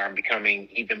that are becoming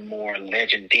even more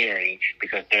legendary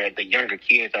because the younger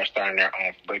kids are starting their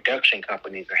own production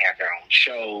companies and have their own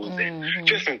shows and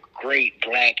just some great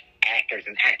black actors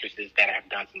and actresses that have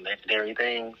done some legendary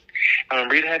things.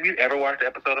 Rita, have you ever watched an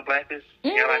episode of Blackish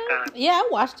in your lifetime? Yeah, I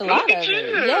watched a lot of it.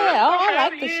 Yeah, I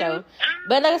like the show.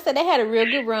 But like I said, they had a real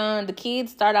good run. The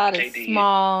kids start out as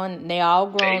small, and they all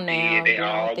grown now. They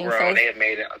all grown. So they have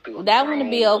made it through that one to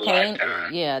be okay.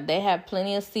 Lifetime. Yeah, they have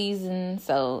plenty of seasons,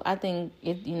 so I think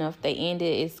if they end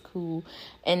it, it's cool.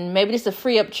 And maybe this will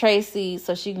free up Tracy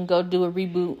so she can go do a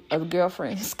reboot of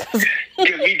Girlfriends. Because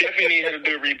we definitely need her to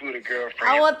do a reboot of Girlfriends.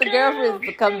 I want the Girlfriends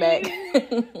to come back.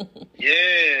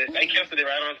 Yes, they canceled it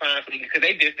right on time because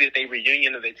they just did their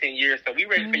reunion of their 10 years. So we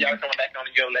ready for y'all coming back on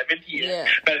your 11th year. Yeah.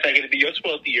 Matter of fact, it'll be your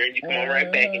 12th year, and you come on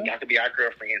right back, and y'all can be our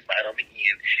girlfriends right on the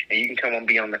end, and you can come and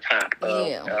be on the top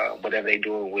of whatever they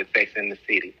doing with Sex in the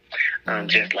City,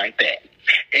 just like that.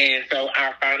 And so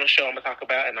our final show I'm going to talk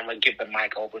about, and I'm going to give the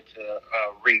mic over to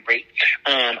Riri.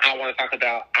 I want to talk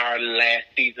about our last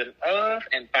season of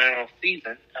and final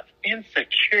season of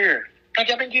Insecure. Have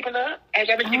y'all been keeping up? Have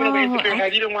y'all been keeping up with Insecure?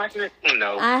 Have you been watching it?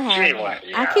 No. I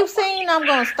haven't. I keep saying I'm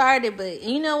going to start it, but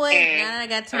you know what? Now that I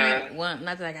got time, well,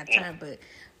 not that I got time, but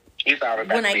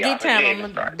when I get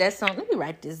time, that's something. Let me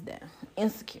write this down.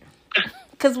 Insecure.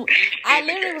 Because I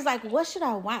literally was like, what should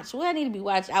I watch? What I need to be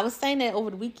watching? I was saying that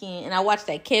over the weekend, and I watched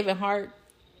that Kevin Hart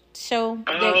show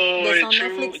that's on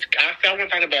Netflix. I want to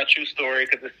talk about True Story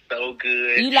because it's so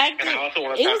good. You liked it? I also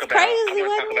want to talk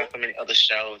about so many other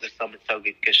shows. There's so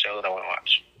many good shows I want to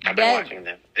watch. I've been watching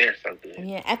them. They're so good.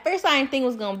 Yeah. At first, I didn't think it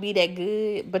was going to be that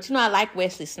good, but I like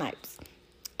Wesley Snipes.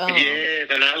 Yes,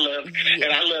 and I love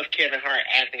Kevin Hart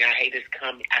acting. I hate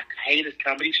his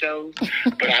comedy shows,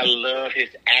 but I love his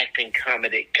acting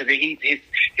comedy because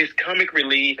his comic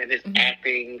relief and his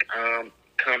acting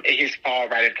his fall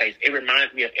right in place. It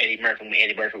reminds me of Eddie Murphy when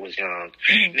Eddie Murphy was young.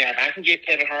 Now, if I can get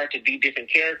Kevin Hart to do different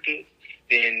characters,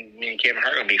 then me and Kevin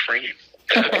Hart gonna be friends.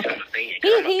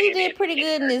 He did pretty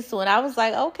good in this one. I was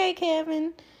like, okay,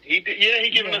 Kevin. He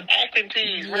giving us acting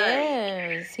teas, right?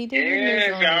 Yes, he did.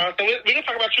 Yes, y'all. So We're gonna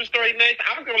talk about True Story next.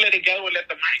 I'm gonna let it go and let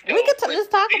the mic go. We can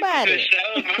just talk about it. it.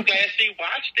 I'm glad she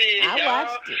watched it. I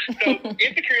watched it. So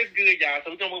Insecure is good, y'all.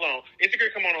 So we're gonna move on. Insecure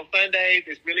come on Sundays.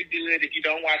 It's really good. If you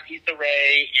don't watch Issa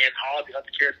Rae and all the other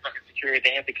characters on Insecure,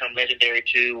 they have become legendary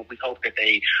too. We hope that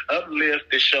they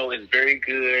uplift. The show is very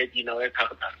good. You know, they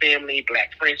talk about family,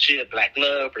 black friendship, black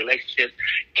love, relationships.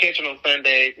 Catch it on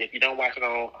Sundays. If you don't watch it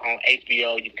on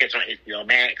HBO, you can catch it on HBO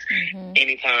Max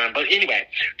anytime. But anyway,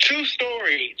 True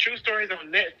Story. True Story is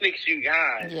on Netflix, you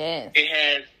guys. Yes. It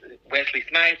has Wesley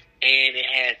Snipes and it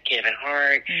has Kevin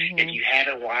Hart. If you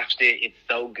haven't watched it, it's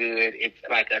so good. It's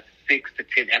like a 6 to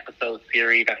 10 episode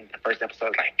series. I think the first episode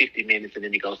is like 50 minutes and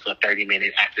then it goes to a 30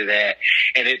 minutes after that.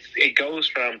 And it goes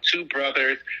from two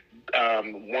brothers.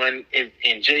 One is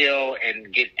in jail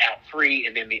and get out free,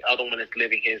 and then the other one is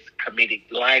living his comedic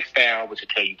lifestyle, which will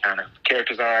tell you kind of who the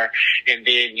characters are. And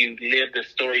then you live the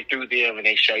story through them, and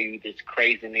they show you this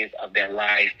craziness of their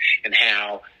life and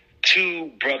how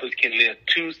two brothers can live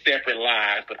two separate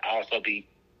lives, but also be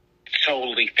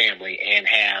totally family and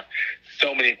have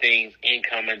so many things in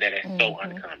common that are so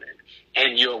uncommon.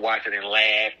 And you'll watch it and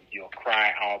laugh, you'll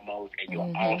cry almost, and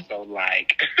you'll also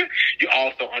you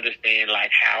also understand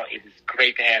like how it is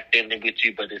great to have family with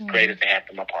you, but it's greater to have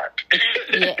them apart.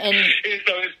 Yeah, and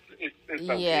so it's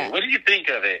so good. What do you think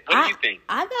of it? What do you think?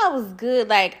 I thought it was good.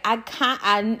 Like I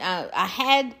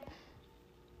had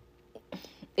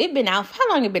it been out. How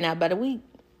long it been out? About a week.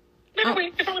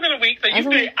 It's only been a week, so you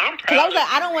say I'm proud. Because I was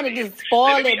like, I don't want to just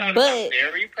spoil it, but I'm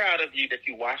very proud of you that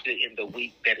you watched it in the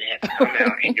week that it had to come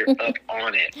out, and you're up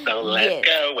on it. So let's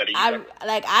go. What do you think?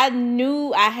 I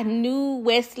knew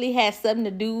Wesley had something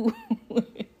to do,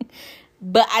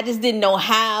 but I just didn't know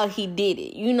how he did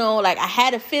it. You know, like I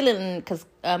had a feeling because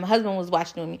my husband was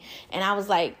watching with me, and I was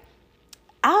like,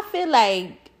 I feel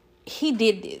like he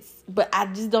did this. But I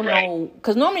just don't know,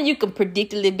 because normally you can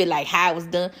predict a little bit like how it was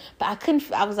done. But I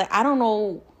couldn't, I was like, I don't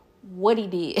know what he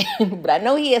did. But I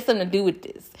know he had something to do with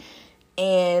this.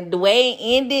 And the way it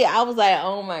ended, I was like,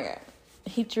 oh my God,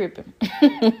 he tripping.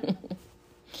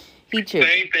 He tripping.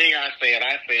 Same thing I said,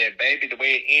 baby, the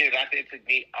way it ended, I said it took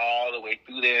me all the way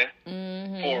through there for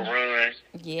a run.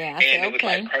 Yeah, and it was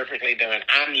like perfectly done.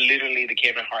 I'm literally the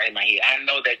Kevin Hart in my head. I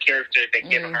know that character that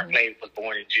Kevin Hart played was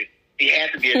born in June. He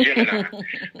had to be a Gemini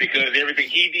because everything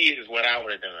he did is what I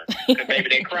would have done. Because baby,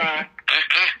 they cry.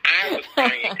 I was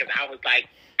crying because I was like,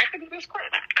 I can do this cry.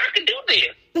 I can do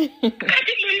this. I can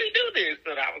literally do this.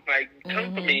 So I was like,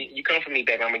 come for me. You come for me,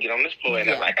 baby. I'm gonna get on this floor.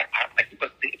 And I'm like,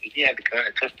 he had to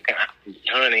touch the gun.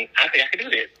 Honey, I think I can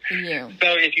do this. Yeah.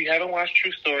 So if you haven't watched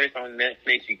True Stories on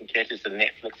Netflix, you can catch it. It's a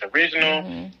Netflix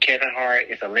original. Kevin Hart.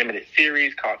 It's a limited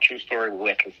series called True Story with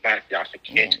Wesley Snipes. Y'all should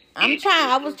catch it.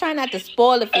 I was trying not to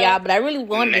spoil it for y'all, but I really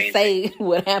wanted to say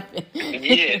what happened.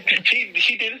 Yeah,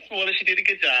 she didn't spoil it. She did a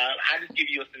good job. I just give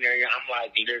you a scenario. I'm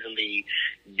like literally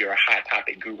your hot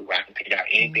topic guru. I can take out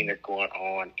anything that's going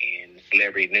on in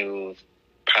celebrity news,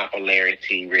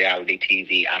 popularity, reality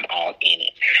TV. I'm all in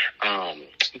it.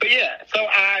 But yeah, so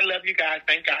I love you guys.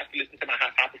 Thank God for listening to my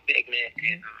hot topic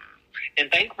segment,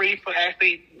 and thank Reed for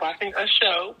actually watching a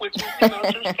show, which is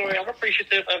True Story. I'm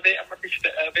appreciative of it.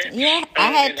 Yeah,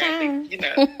 I had time. Actually,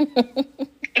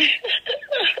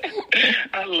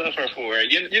 I love her for it.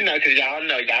 You know, because y'all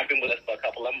know, y'all been with us for a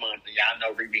couple of months, and y'all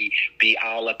know Riri be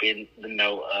all up in the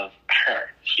know of her.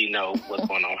 She know what's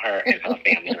going on her and her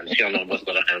family, and she don't know what's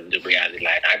going on in the reality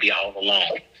life. I be all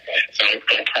alone, so I'm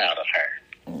proud of her.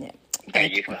 Yeah.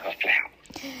 Thank you for her flower.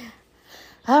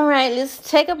 All right, let's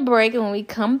take a break, and when we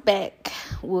come back,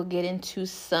 we'll get into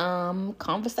some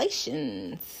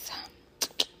conversations.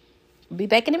 Be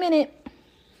back in a minute.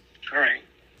 All right.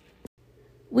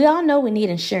 We all know we need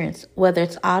insurance, whether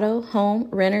it's auto, home,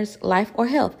 renters, life, or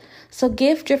health. So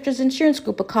give Drifters Insurance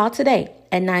Group a call today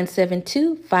at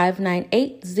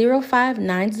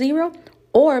 972-598-0590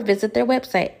 or visit their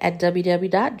website at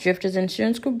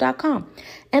www.driftersinsurancegroup.com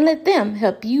and let them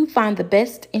help you find the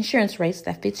best insurance rates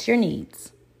that fits your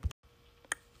needs.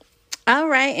 All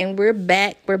right, and we're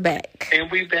back.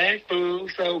 And we back, boo.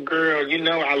 So, girl, you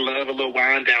know I love a little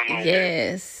wind down moment.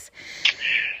 Yes.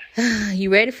 You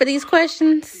ready for these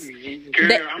questions? Girl,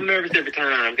 I'm nervous every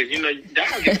time because, you know,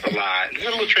 y'all give us a lot. It's a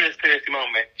little transparency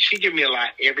moment. She give me a lot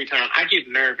every time. I get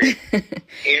nervous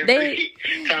every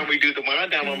time we do the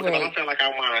wind down moment because I don't feel like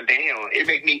I wind down. It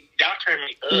make me, y'all turn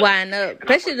me up. Wind up.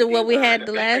 Especially the what we had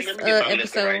the last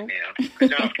episode. Right now.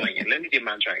 Y'all playing. Let me get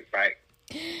my drink, right?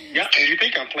 Yeah, and you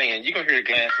think I'm playing. You're going to hear the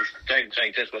glasses drink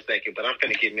just for a second, but I'm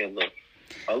going to get me a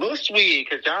little sweet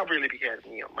because y'all really be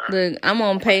having me on mine. Look, I'm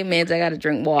on pain meds. I got to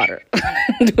drink water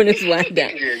during this wind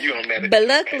down. Yeah, you on medicine. But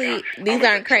luckily, these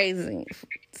aren't crazy.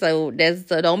 So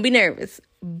don't be nervous.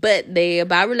 but they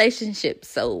about relationships.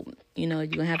 So, you're going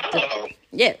to have to...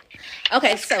 Yeah.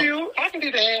 Okay, That's cute. I can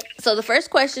do that. So the first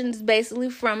question is basically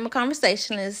from a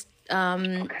conversationalist.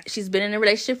 She's been in a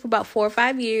relationship for about 4 or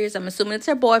 5 years. I'm assuming it's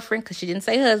her boyfriend because she didn't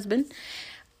say husband.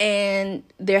 And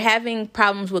they're having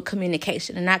problems with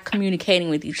communication and not communicating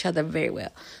with each other very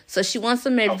well. So she wants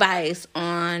some advice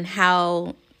on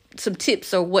some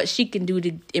tips or what she can do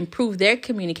to improve their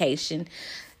communication.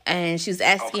 And she was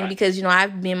asking because,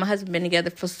 me and my husband been together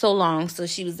for so long. So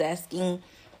she was asking,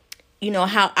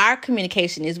 how our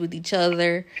communication is with each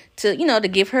other to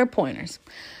give her pointers.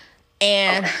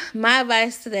 And my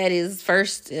advice to that is,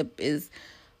 first tip is,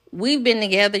 we've been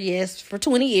together, yes, for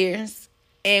 20 years,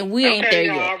 and we ain't there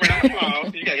yet. Round of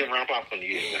applause. You got to get a round of applause for the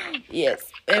years now.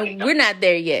 Yes, and we're not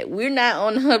there yet. We're not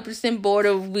on the 100% board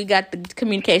of we got the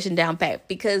communication down pat,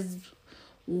 because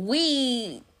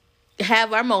we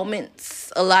have our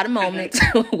moments, a lot of moments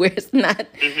where it's not,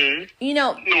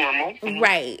 normal.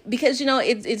 Right. Because,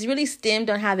 it's really stemmed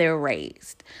on how they're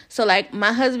raised. So, like,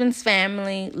 my husband's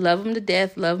family, love them to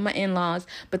death, love my in-laws,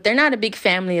 but they're not a big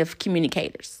family of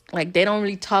communicators. Like, they don't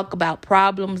really talk about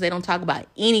problems. They don't talk about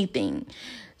anything.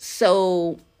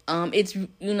 So, it's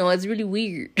really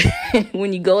weird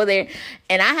when you go there.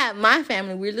 And I have my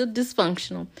family, we're a little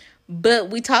dysfunctional. But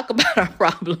we talk about our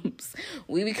problems.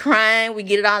 We be crying. We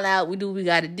get it all out. We do what we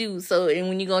got to do. So, and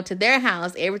when you go to their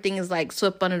house, everything is like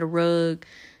swept under the rug.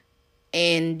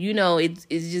 And, it's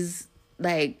just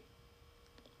like,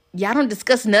 y'all don't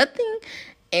discuss nothing.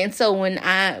 And so when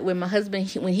my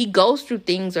husband, when he goes through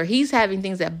things or he's having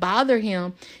things that bother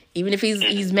him, even if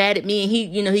he's mad at me and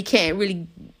he can't really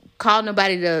call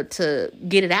nobody to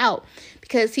get it out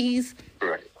because he's...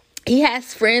 Right. He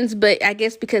has friends, but I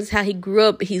guess because how he grew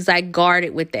up, he's like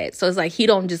guarded with that. So it's like he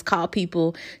don't just call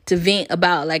people to vent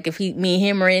about, like, if me and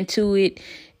him are into it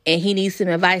and he needs some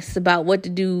advice about what to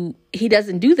do. He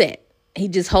doesn't do that. He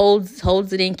just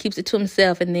holds it in, keeps it to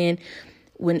himself. And then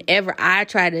whenever I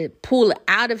try to pull it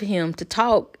out of him to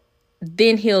talk,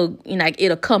 then he'll,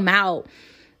 it'll come out.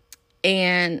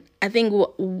 And I think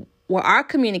where our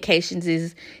communications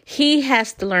is, he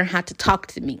has to learn how to talk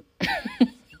to me.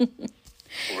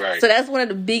 Right. So that's one of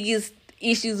the biggest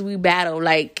issues we battle.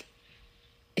 Like,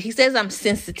 he says I'm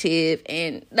sensitive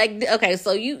and like, okay,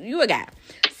 so you a guy.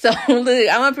 So look,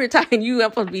 I'm up here talking to you.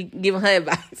 I'm supposed to be giving her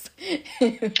advice.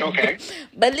 Okay.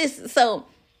 But listen, so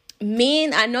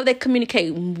men, I know they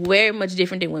communicate very much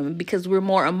different than women because we're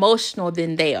more emotional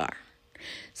than they are.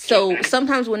 So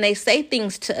sometimes when they say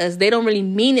things to us, they don't really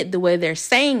mean it the way they're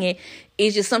saying it.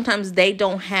 It's just sometimes they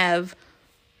don't have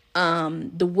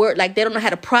the word, like they don't know how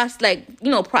to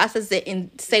process it and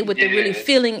say what they're really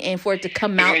feeling and for it to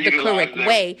come out the correct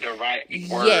way. The right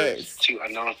words to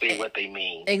enunciate what they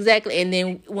mean. Exactly. And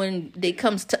then when it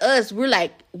comes to us, we're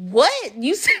like, what?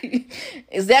 You say,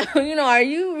 is that, are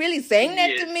you really saying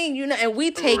that to me? And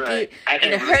we take it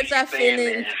and it hurts our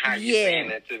feelings. How you saying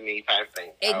that to me type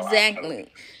thing. Exactly.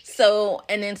 So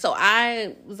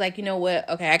I was like, you know what?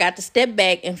 Okay, I got to step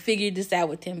back and figure this out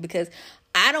with him because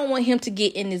I don't want him to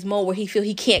get in this mode where he feel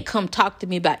he can't come talk to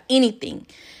me about anything.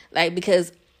 Like,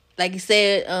 because like you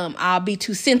said, I'll be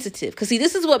too sensitive. Because see,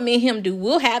 this is what me and him do.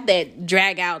 We'll have that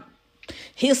drag out.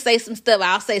 He'll say some stuff.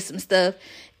 I'll say some stuff.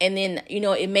 And then,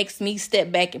 it makes me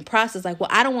step back and process. Like, well,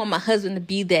 I don't want my husband to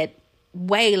be that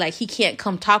way. Like, he can't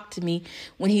come talk to me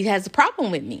when he has a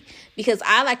problem with me. Because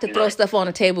I like to throw stuff on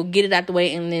the table, get it out the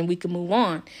way, and then we can move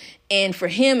on. And for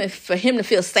him to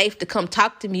feel safe to come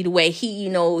talk to me the way he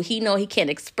can't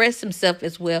express himself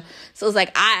as well. So it's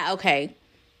like, I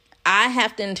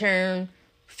have to in turn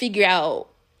figure out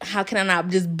how can I not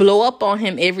just blow up on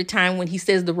him every time when he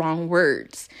says the wrong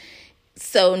words.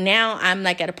 So now I'm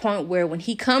like at a point where when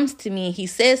he comes to me and he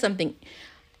says something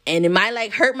and it might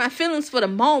like hurt my feelings for the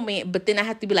moment, but then I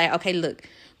have to be like, okay, look,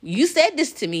 you said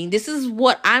this to me. This is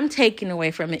what I'm taking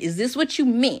away from it. Is this what you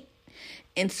meant?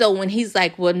 And so when he's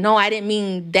like, well, no, I didn't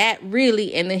mean that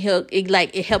really. And then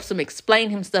it helps him explain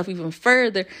himself even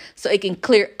further so it can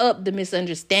clear up the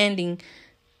misunderstanding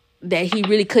that he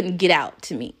really couldn't get out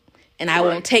to me. And I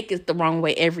won't take it the wrong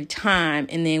way every time.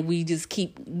 And then we just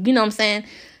keep, you know what I'm saying?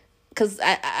 Because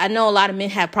I know a lot of men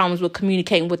have problems with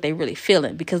communicating what they really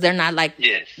feeling because they're not like,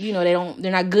 they're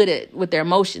not good with their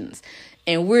emotions.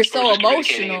 And we're so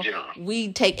emotional,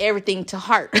 we take everything to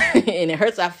heart and it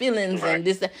hurts our feelings and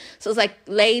this, that. So it's like,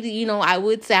 lady, I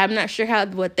would say, I'm not sure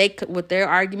what their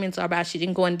arguments are about. She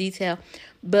didn't go in detail.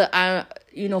 But,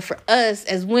 for us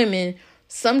as women,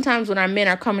 sometimes when our men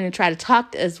are coming to try to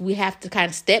talk to us, we have to kind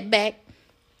of step back.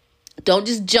 Don't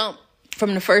just jump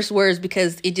from the first words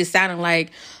because it just sounded like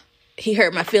he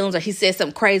hurt my feelings or he said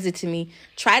something crazy to me.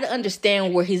 Try to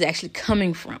understand where he's actually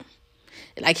coming from.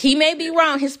 Like, he may be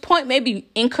wrong. His point may be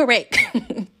incorrect.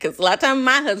 Because a lot of times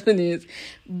my husband is.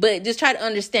 But just try to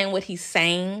understand what he's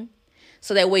saying.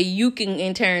 So that way you can,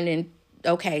 in turn,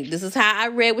 okay, this is how I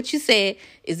read what you said.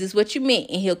 Is this what you meant?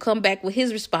 And he'll come back with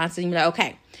his response. And you're like,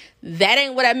 okay, that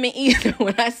ain't what I meant either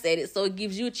when I said it. So it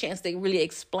gives you a chance to really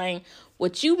explain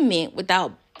what you meant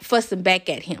without fussing back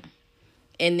at him.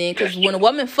 And then, because when a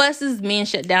woman fusses, men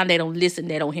shut down. They don't listen.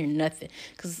 They don't hear nothing.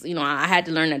 Because, I had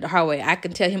to learn that the hard way. I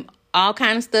can tell him all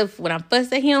kind of stuff. When I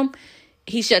fuss at him,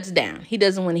 he shuts down. He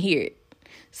doesn't want to hear it.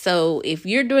 So if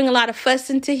you're doing a lot of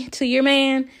fussing to your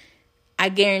man, I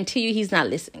guarantee you he's not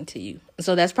listening to you.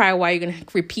 So that's probably why you're going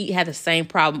to have the same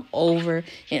problem over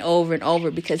and over and over,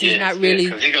 because he's not really...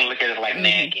 because he's going to look at it like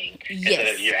nagging instead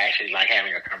of you actually like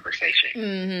having a conversation.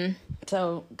 Mm-hmm.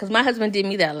 So, because my husband did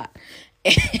me that a lot.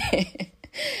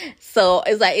 So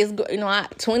it's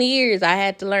like, 20 years I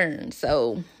had to learn.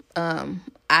 So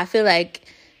I feel like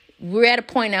we're at a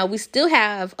point now, we still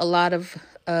have a lot of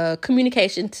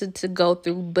communication to go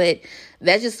through, but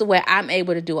that's just the way I'm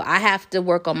able to do it. I have to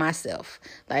work on myself.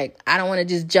 Like, I don't want to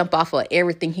just jump off of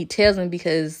everything he tells me,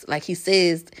 because like he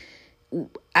says,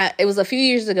 it was a few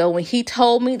years ago when he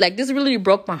told me, like, this really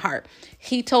broke my heart.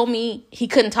 He told me he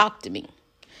couldn't talk to me.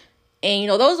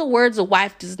 And, those are words a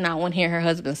wife does not want to hear her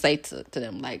husband say to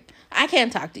them. Like, I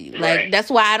can't talk to you. Like, right. That's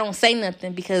why I don't say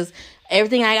nothing, because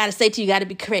everything I got to say to you got to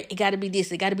be correct. It got to be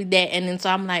this. It got to be that. And then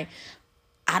so I'm like,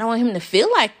 I don't want him to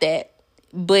feel like that.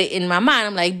 But in my mind,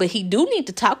 I'm like, but he do need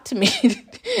to talk to me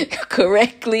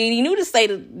correctly. He need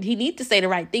to say the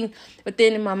right thing. But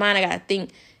then in my mind, I got to think,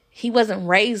 he wasn't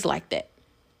raised like that.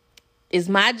 It's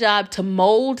my job to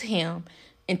mold him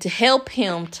and to help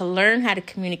him to learn how to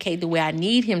communicate the way I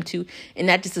need him to, and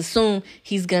not just assume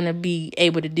he's going to be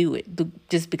able to do it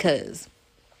just because.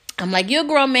 I'm like, you're a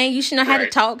grown man. You should know how to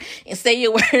talk and say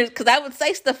your words. Because I would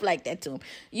say stuff like that to him.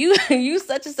 You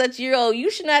such and such year old. You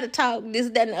should know how to talk this,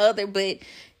 that, and the other. But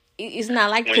it's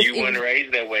not like when you weren't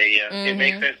raised that way. Yeah, it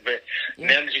makes sense. But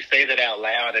now that you say that out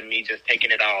loud and me just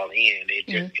taking it all in,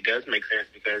 it does make sense,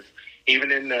 because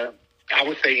even I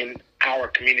would say in our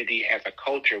community as a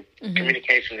culture,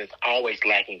 communication is always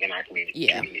lacking in our community.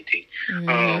 Yeah.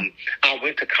 I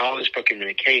went to college for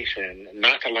communication,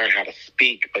 not to learn how to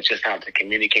speak, but just how to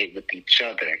communicate with each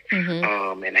other,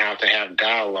 and how to have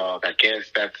dialogue. I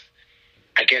guess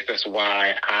that's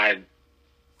why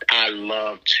I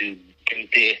love to do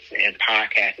this and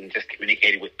podcast and just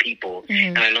communicating with people.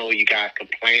 And I know you guys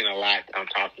complain a lot that I'm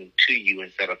talking to you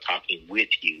instead of talking with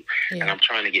you. And I'm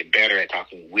trying to get better at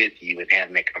talking with you and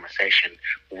having that conversation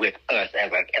with us as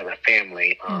a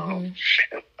family.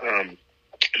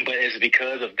 But it's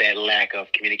because of that lack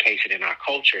of communication in our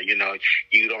culture. You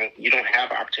don't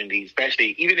have opportunities,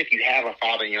 especially even if you have a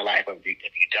father in your life, or if you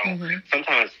don't.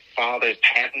 Sometimes fathers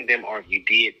having them, or if you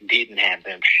didn't have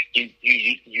them, you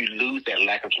lose that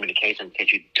lack of communication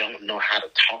because you don't know how to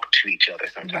talk to each other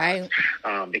sometimes.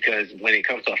 Right. Because when it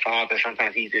comes to a father,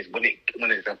 sometimes when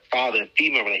it's a father and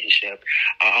female relationship,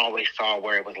 I always saw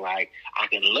where it was like, I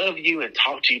can love you and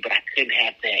talk to you, but I couldn't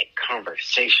have that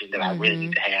conversation that I really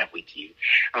need to have with you.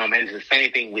 And it's the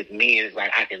same thing with men. It's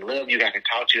like, I can love you, I can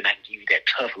talk to you, and I can give you that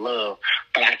tough love,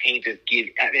 but I can't just give.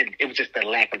 It was just the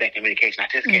lack of that communication. I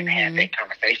just can't have that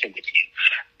conversation with you,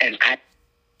 and I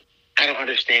don't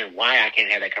understand why I can't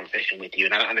have that conversation with you,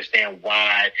 and I don't understand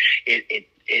why it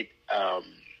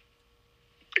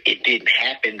didn't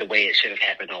happen the way it should have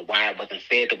happened, or why it wasn't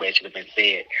said the way it should have been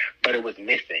said, but it was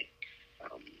missing.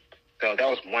 So that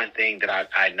was one thing that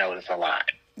I noticed a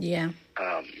lot. Yeah.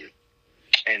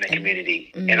 In the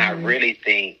community. And I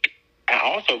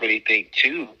also really think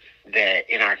too that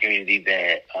in our community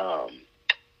that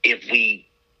if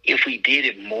we did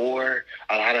it more,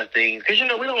 a lot of things, because we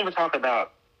don't even talk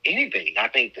about anything. I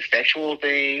think the sexual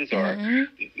things, or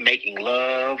making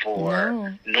love,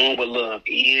 or knowing what love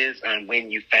is and when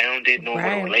you found it, knowing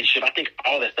what a relationship, I think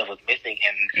all that stuff was missing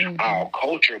in our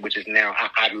culture, which is now,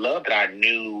 I love that our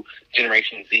new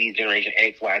Generation Z, Generation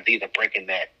X, Y, Z are breaking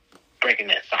that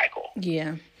cycle.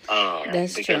 Yeah.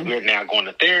 That's because true. We're now going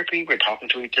to therapy, we're talking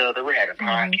to each other, we're having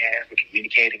podcasts, we're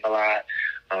communicating a lot,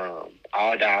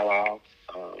 all dialogues,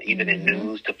 even in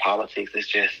news to politics.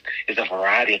 It's a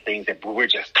variety of things that we're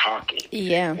just talking.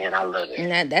 Yeah. And I love it.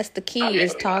 And that's the key,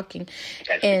 is talking.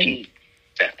 That's the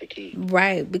key.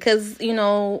 Right. Because, in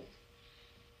a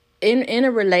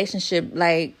relationship,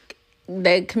 like,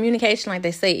 the communication, like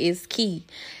they say, is key.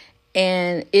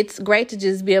 And it's great to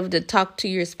just be able to talk to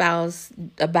your spouse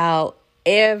about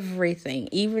everything.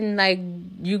 Even, like,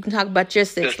 you can talk about your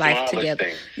sex life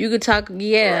together. You could talk,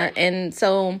 And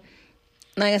so,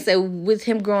 like I said, with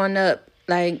him growing up,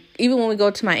 like, even when we go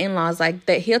to my in-laws, like,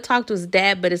 that he'll talk to his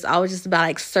dad, but it's always just about,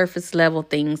 like, surface level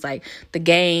things, like the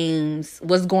games,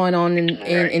 what's going on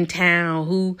in town,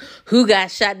 who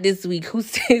got shot this week, who's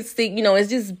sick, you know,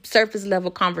 it's just surface level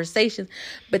conversations,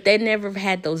 but they never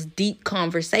had those deep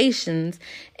conversations.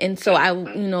 And so I,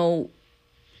 you know,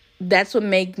 that's what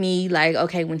made me like,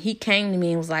 okay, when he came to me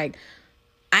and was like,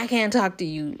 I can't talk to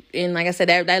you. And like I said,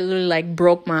 that literally like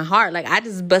broke my heart. Like, I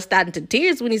just bust out into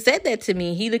tears when he said that to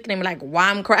me. He looked at me like, why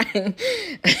I'm crying?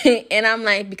 And I'm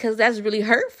like, because that's really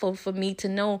hurtful for me to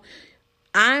know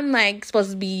I'm like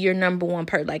supposed to be your number one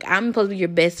person. Like, I'm supposed to be your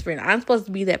best friend. I'm supposed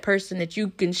to be that person that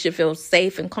should feel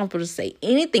safe and comfortable to say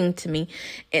anything to me.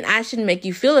 And I shouldn't make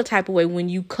you feel a type of way when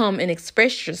you come and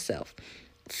express yourself.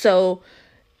 So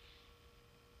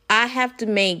I had to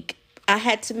make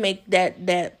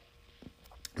that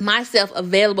myself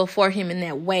available for him in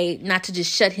that way, not to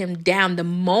just shut him down the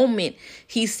moment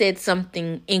he said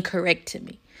something incorrect to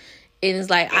me. And it's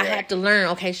like, I had to learn,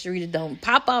 okay, Sharita, don't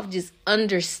pop off, just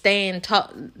understand,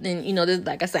 talk. And, you know, this,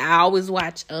 like I said, I always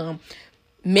watch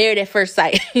Married at First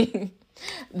Sight.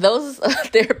 Those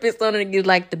therapists on it give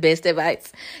like the best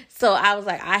advice. So I was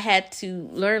like, I had to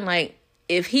learn, like,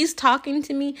 if he's talking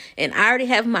to me and I already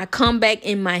have my comeback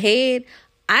in my head,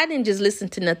 I didn't just listen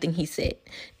to nothing he said,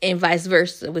 and vice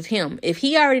versa with him. If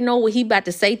he already know what he about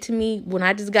to say to me when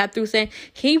I just got through saying,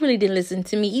 he really didn't listen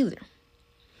to me either.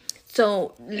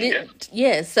 So,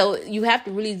 so you have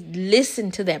to really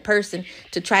listen to that person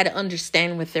to try to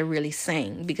understand what they're really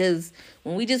saying. Because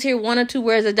when we just hear one or two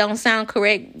words that don't sound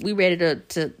correct, we ready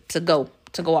to go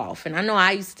off. And I know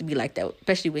I used to be like that,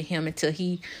 especially with him, until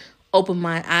he opened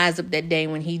my eyes up that day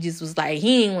when he just was like,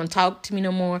 he ain't want to talk to me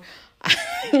no more.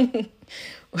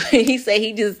 He said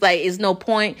he just like, it's no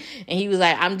point. And he was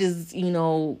like, I'm just, you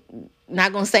know,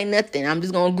 not going to say nothing. I'm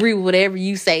just going to agree with whatever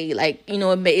you say. Like, you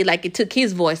know, it took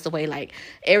his voice away. Like,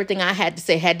 everything I had to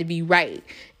say had to be right.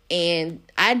 And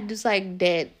I just like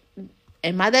that.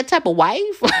 Am I that type of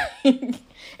wife?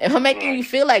 Am I making you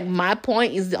feel like my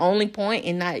point is the only point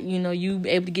and not, you know, you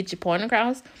able to get your point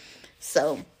across?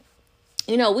 So,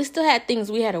 you know, we still had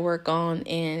things we had to work on.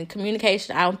 And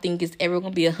communication, I don't think it's ever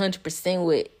going to be 100%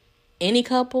 with any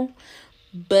couple,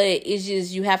 but it's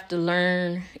just, you have to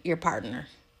learn your partner.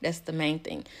 That's the main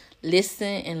thing. Listen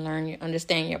and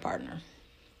understand your partner.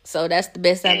 So that's the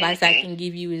best advice I can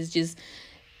give you, is just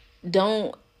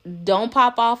don't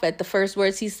pop off at the first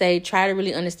words he say. Try to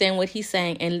really understand what he's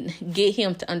saying and get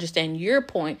him to understand your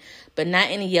point, but not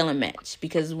in a yelling match.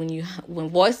 Because when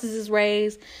voices is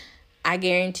raised, I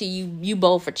guarantee you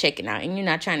both are checking out, and you're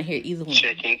not trying to hear either one.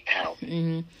 Checking out.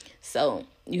 Mm-hmm. So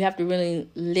you have to really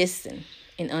listen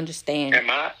and understand. And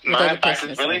my advice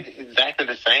is really exactly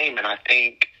the same. And I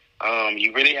think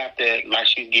you really have to, like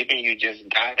she's giving you, just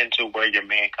dive into where your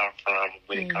man comes from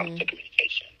when it comes to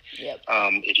communication. Yep.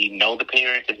 If you know the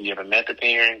parents, if you ever met the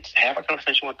parents, have a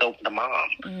conversation with the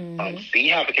mom. See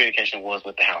how the communication was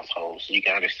with the household, so you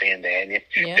can understand that. And if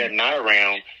they're not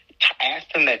around,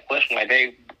 ask them that question,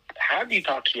 like, how do you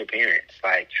talk to your parents?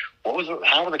 Like,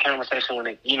 how was the conversation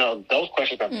when those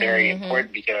questions are very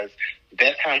important, because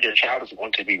that's how your child is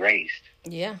going to be raised.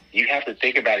 Yeah. You have to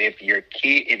think about if your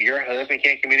husband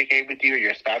can't communicate with you, or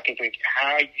your spouse can't communicate, how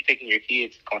are you thinking your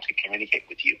kids going to communicate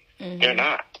with you? They're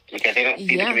not, because they don't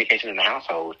see the communication in the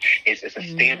household. It's a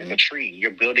stem, it's a tree. You're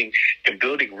building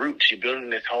roots. You're building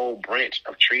this whole branch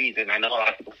of trees. And I know a lot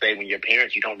of people say when you're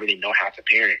parents, you don't really know how to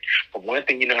parent. But one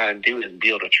thing you know how to do is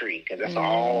build a tree, because that's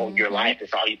all your life.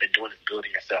 That's all you've been doing, is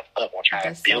building yourself up or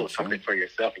trying to build something for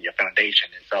yourself and your foundation.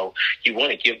 And so you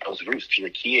want to give those roots to your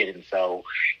kid. And so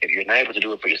if you're not able to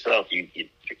do it for yourself, your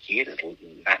kid is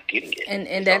not getting it.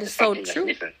 And that is so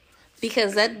true.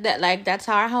 Because that's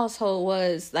how our household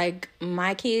was. Like,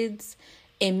 my kids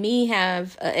and me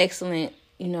have an excellent,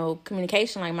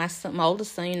 communication. Like my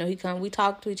oldest son, we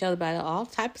talk to each other about all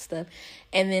type of stuff.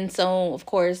 And then so, of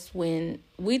course, when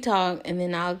we talk, and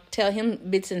then I'll tell him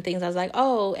bits and things, I was like,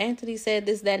 oh, Anthony said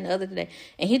this, that, and the other today.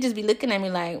 And he'd just be looking at me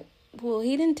like, well,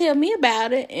 he didn't tell me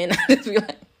about it. And I just be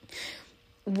like,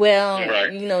 well,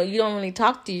 right. You don't really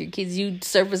talk to your kids. You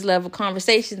surface level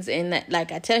conversations, and that,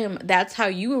 like I tell him, that's how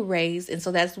you were raised, and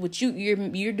so that's what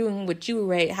you're doing. What you were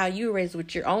raised, how you were raised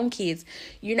with your own kids.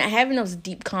 You're not having those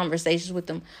deep conversations with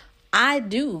them. I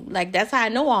do. Like, that's how I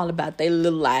know all about their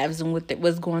little lives and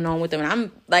what's going on with them.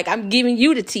 And I'm giving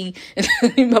you the tea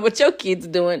about what your kids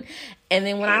doing. And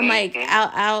then when I'm like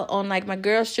out on like my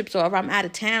girls trips, or if I'm out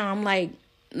of town, I'm like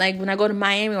when I go to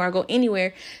Miami or I go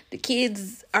anywhere, the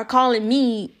kids are calling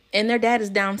me and their dad is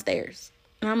downstairs.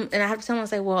 And I have to tell them, I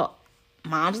say, well,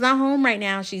 mom's not home right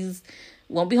now. She's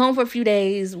won't be home for a few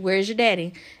days. Where's your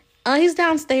daddy? He's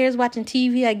downstairs watching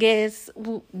TV, I guess.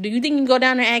 Do you think you can go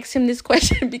down there and ask him this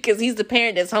question? Because he's the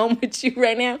parent that's home with you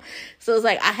right now. So it's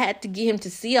like, I had to get him to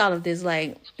see all of this.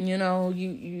 Like, you know,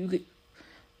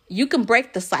 you can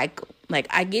break the cycle. Like,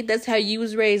 I get that's how you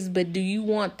was raised, but do you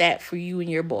want that for you and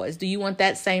your boys? Do you want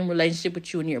that same relationship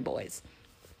with you and your boys?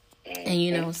 And,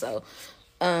 you know, so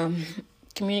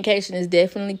communication is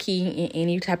definitely key in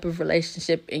any type of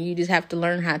relationship. And you just have to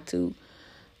learn how to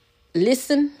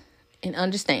listen and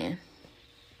understand.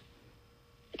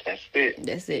 That's it.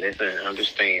 Listen and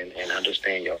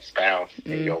understand your spouse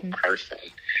and your person.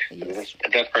 Yes.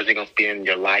 If that person you're gonna spend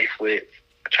your life with,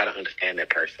 try to understand that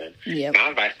person. Yep. My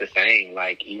advice is saying,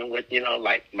 like, even with, you know,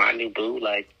 like my new boo,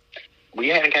 like, we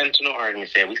haven't gotten into no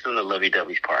arguments yet. We still in the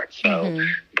lovey-dovey part. So,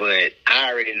 but I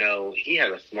already know he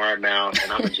has a smart mouth,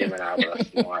 and I'm a Gemini with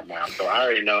a smart mouth. So I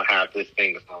already know how this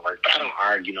thing is going to work. But I don't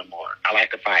argue no more. I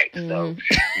like to fight. So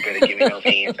you better give me those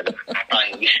hands. And I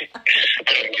probably give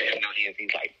him no hands.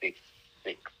 He's like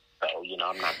 6'6". So, you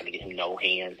know, I'm not going to give him no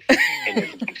hands. And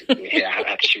I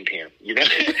have to shoot him. You know?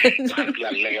 So I have to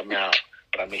lay him out.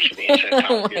 But I make sure the insurance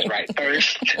policy is right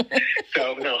first.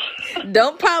 So, no.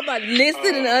 Don't probably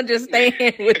listen and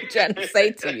understand what I'm trying to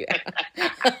say to you.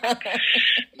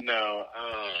 No,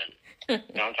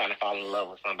 I'm trying to fall in love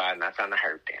with somebody, not trying to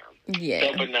hurt them.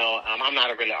 Yeah. So, but no, I'm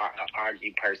not a really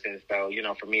argue person. So, you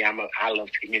know, for me, I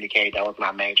love to communicate. That was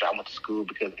my major. I went to school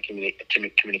because of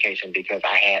communication, because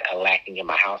I had a lacking in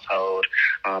my household.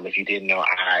 If you didn't know,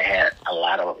 I had a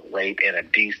lot of rape and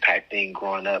abuse type thing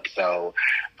growing up. So,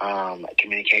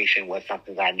 communication was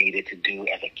something I needed to do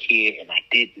as a kid, and I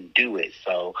didn't do it.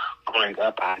 So growing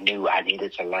up, I knew I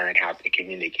needed to learn how to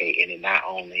communicate, and it not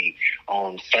only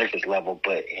on surface level,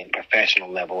 but in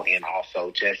professional level, and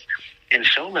also just in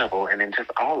show level, and in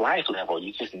just all life level.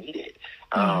 You just need it.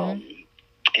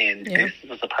 And this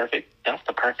was that's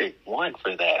the perfect one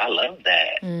for that. I love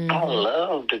that. I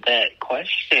loved that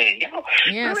question. Y'all,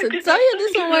 yeah, really, so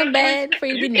this one wasn't bad for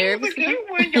you to be nervous. It was a good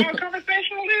one, y'all.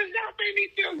 Conversationalist, y'all made me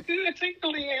feel good,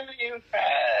 tingly in the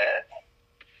inside.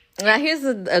 Now, here's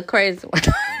a crazy one.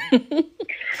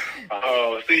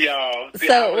 Oh, see, y'all.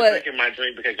 So I was drinking my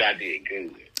drink because y'all did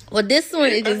good. Well, this one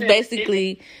is just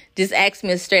basically just ask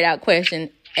me a straight out question.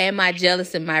 Am I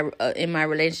jealous in my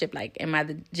relationship? Like, am I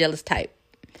the jealous type?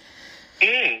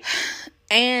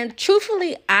 And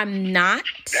truthfully, I'm not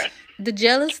the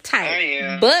jealous type. I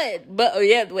am. But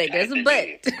wait, there's a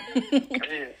but.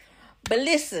 But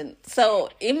listen, so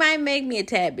it might make me a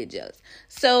tad bit jealous.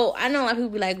 So I know a lot of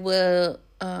people be like, well,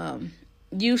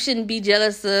 you shouldn't be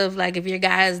jealous of, like, if your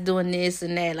guy is doing this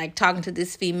and that, like talking to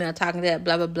this female, talking to that,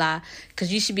 blah, blah, blah,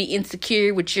 because you should be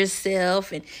insecure with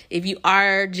yourself. And if you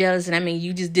are jealous, and I mean,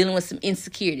 you just dealing with some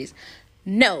insecurities.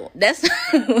 No, that's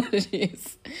not what it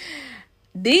is.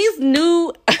 These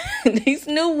new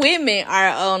women are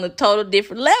on a total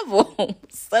different level.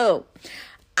 So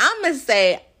I'm going to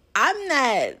say I'm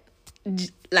not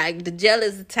like the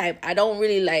jealous type. I don't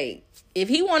really like, if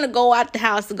he want to go out the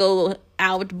house to go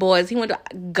out with the boys, he want to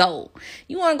go.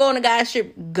 You want to go on a guy's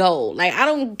trip, go. Like, I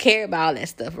don't care about all that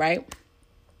stuff, right?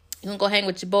 You want to go hang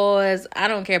with your boys, I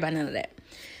don't care about none of that.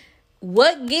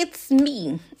 What gets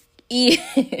me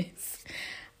is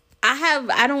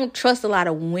I don't trust a lot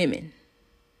of women.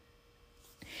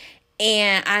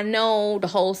 And I know the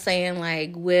whole saying,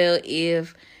 like, well,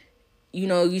 if, you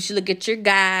know, you should look at your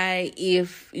guy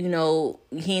if, you know,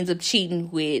 he ends up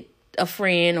cheating with a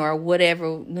friend or whatever,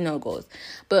 you know, goes.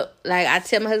 But, like, I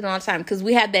tell my husband all the time, because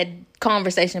we have that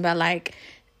conversation about, like,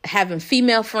 having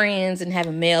female friends and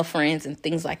having male friends and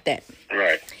things like that.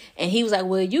 Right. And he was like,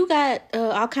 well, you got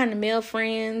all kind of male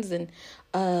friends, and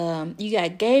you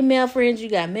got gay male friends, you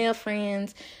got male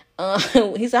friends.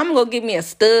 He said, I'm going to go get me a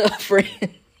stud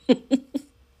friend. They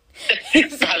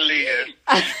always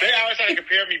try to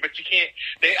compare me, but you can't.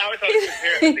 They always try to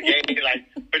compare me to gay, like,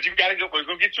 but you gotta go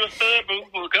get you a stud, boo.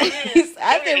 Go ahead.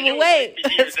 I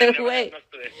said, but wait.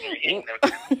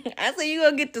 I said, you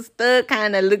gonna get the stud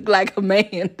kind of look like a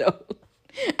man, though.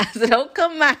 I said, don't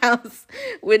come to my house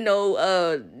with no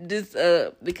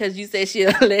because you said she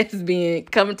a lesbian,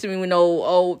 coming to me with no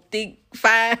old thick,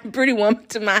 fine, pretty woman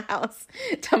to my house,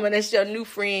 telling me that's your new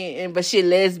friend, but she a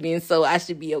lesbian, so I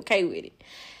should be okay with it.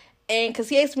 And because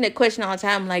he asks me that question all the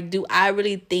time, like, do I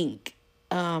really think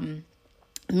men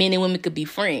and women could be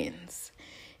friends?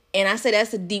 And I said,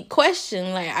 that's a deep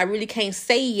question. Like, I really can't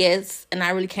say yes, and I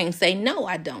really can't say no,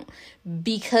 I don't.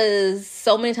 Because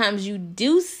so many times you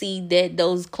do see that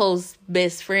those close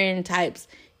best friend types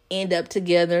end up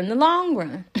together in the long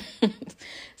run.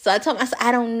 So I told him, I said,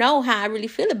 I don't know how I really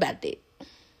feel about that.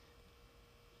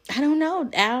 I don't know,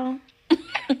 Al.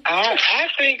 I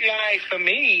think, like, for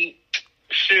me,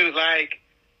 Shoot, like,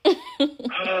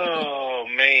 oh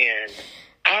man,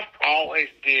 I've always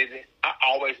been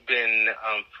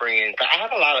friends. I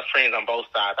have a lot of friends on both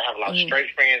sides. I have a lot of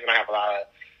straight friends, and I have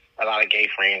a lot of gay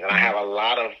friends, and I have a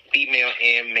lot of female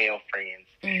and male friends.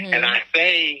 And I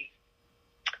say,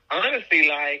 honestly,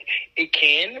 like, it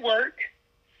can work,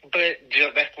 but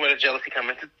that's where the jealousy comes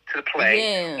into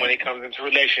play when it comes into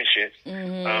relationships.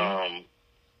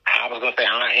 I was gonna say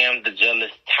I am the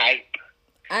jealous type.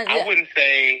 I wouldn't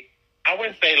say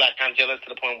like I'm jealous to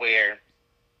the point where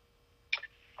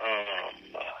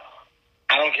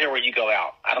I don't care where you go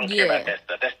out. I don't care about that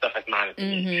stuff. That stuff is mine to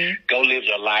me. Go live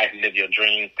your life, live your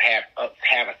dreams, have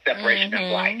a separation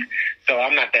of life. So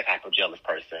I'm not that type of jealous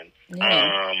person.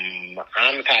 I'm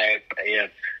the type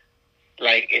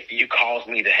if you cause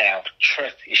me to have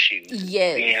trust issues, then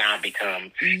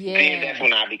that's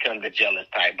when I become the jealous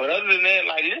type. But other than that,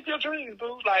 like, live your dreams,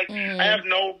 boo. Like, I have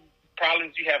no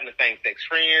problems you having the same-sex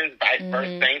friends, vice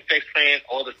versa, same-sex friends,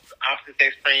 or the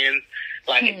opposite-sex friends.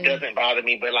 Like, it doesn't bother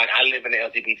me, but, like, I live in the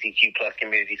LGBTQ plus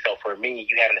community, so for me,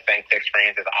 you having the same-sex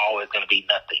friends is always going to be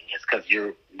nothing. It's because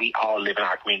we all live in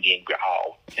our community, and we're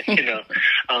all,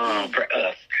 for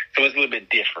us. So it's a little bit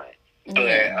different.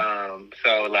 But,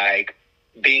 so, like,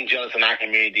 being jealous in our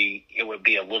community, it would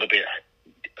be a little bit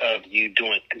of you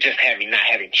not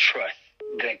having trust.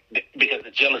 Because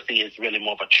the jealousy is really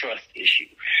more of a trust issue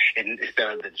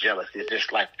instead of the jealousy. It's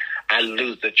just like I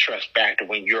lose the trust factor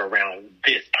when you're around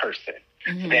this person.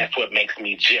 That's what makes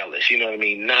me jealous. You know what I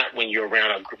mean? Not when you're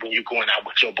around a group, when you're going out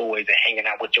with your boys and hanging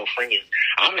out with your friends.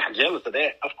 I'm not jealous of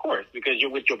that, of course, because you're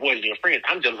with your boys and your friends.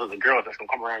 I'm jealous of the girls that's going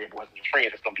to come around your boys and your friends.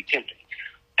 That's going to be tempting.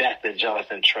 That's the jealous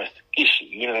and trust issue.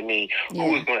 You know what I mean? Yeah.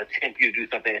 Who is going to tempt you to do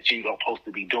something that you're supposed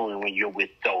to be doing when you're with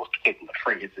those particular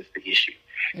friends is the issue.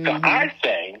 So I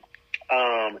say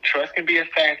trust can be a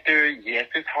factor. Yes,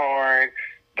 it's hard,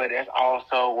 but that's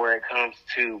also where it comes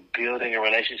to building a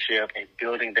relationship and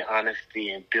building the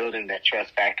honesty and building that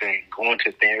trust factor and going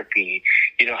to therapy.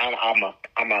 You know,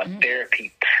 I'm a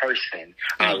therapy person.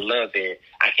 I love it.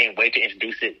 I can't wait to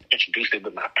introduce it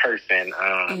with my person.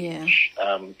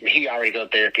 He already goes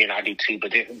to therapy and I do too,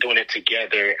 but just doing it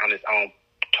together on its own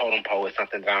totem pole is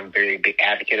something that I'm a very big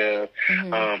advocate of.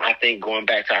 I think going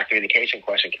back to our communication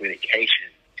question, communication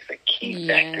is a key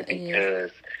factor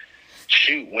because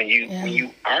when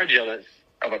you are jealous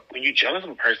when you're jealous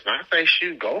of a person, I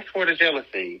say, go for the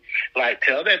jealousy. Like,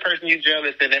 tell that person you're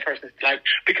jealous, and that person's like,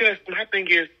 because my thing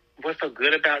is, what's so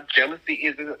good about jealousy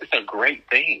is it's a great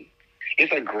thing.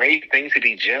 It's a great thing to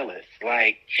be jealous.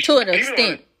 Like, to an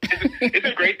extent. It's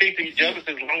a great thing to be jealous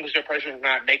as long as your person is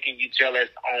not making you jealous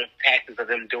on taxes of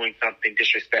them doing something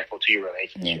disrespectful to your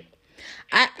relationship.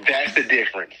 That's the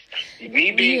difference.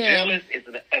 Me being jealous is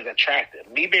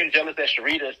attractive. Me being jealous that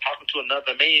Sharita is talking to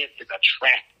another man is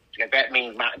attractive. That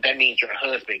means your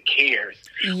husband cares,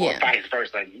 or vice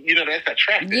versa. You know, that's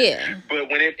attractive. Yeah. But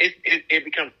when it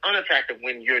becomes unattractive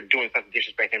when you're doing something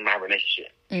disrespecting my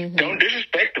relationship. Don't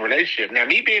disrespect the relationship. Now,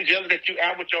 me being jealous that you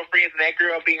out with your friends and that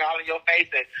girl being all in your face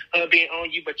and her being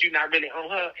on you, but you're not really on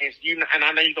her, and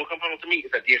I know you're gonna come home to me,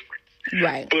 it's a difference.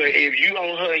 Right. But if you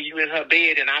on her and you in her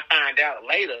bed and I find out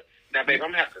later, now, baby,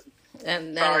 I'm gonna have to.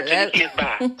 Sorry, tell your kids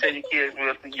bye. Tell your kids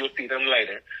you'll see them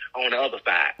later on the other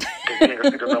side. Because you ain't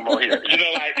gonna see them no more here. You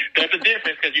know, like, that's the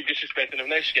difference because you're disrespecting the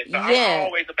relationship. So I'm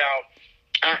always about...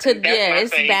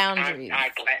 it's boundaries.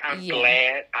 I'm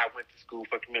glad I went to school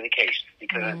for communication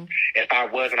because if I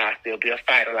wasn't, I'd still be a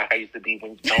fighter like I used to be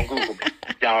when don't Google me.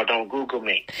 Y'all don't Google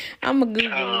me. I'm a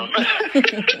Google.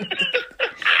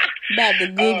 About to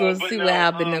Google and see what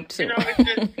I've been up to. You know,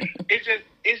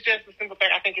 it's just a simple thing.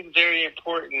 I think it's very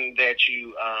important that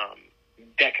you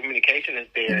that communication is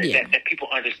there, that people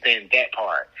understand that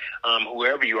part.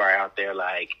 Whoever you are out there,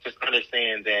 like, just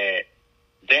understand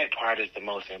that part is the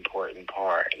most important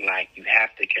part. Like, you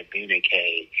have to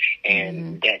communicate,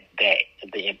 and that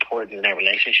the importance in that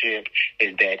relationship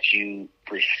is that you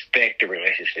respect the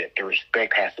relationship. The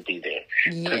respect has to be there.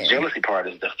 The jealousy part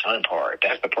is the fun part.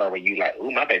 That's the part where you like,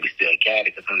 ooh, my baby still got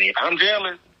it. Because, honey, if I'm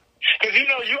jealous, because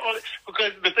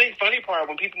because the funny part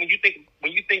when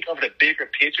you think of the bigger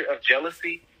picture of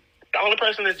jealousy, the only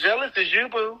person that's jealous is you,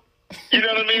 boo. You know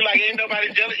what I mean? Like, ain't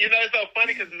nobody jealous. You know, it's so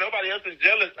funny because nobody else is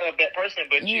jealous of that person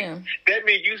but you. That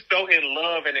means you so in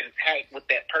love and intact with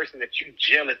that person that you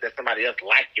jealous that somebody else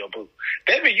like your boo.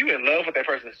 That means you in love with that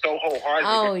person so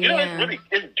wholeheartedly. Oh, you know,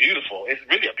 it's beautiful. It's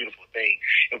really a beautiful thing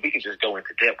if we can just go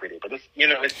into depth with it. But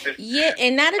it's just... Yeah,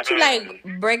 and now that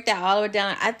you, break that all the way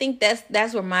down, I think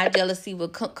that's where my jealousy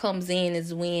comes in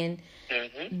is when...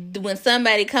 when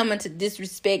somebody coming to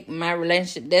disrespect my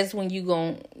relationship, that's when you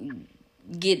gon'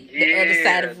 get the other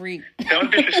side of Reed.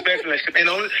 Don't disrespect relationship. And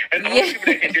only people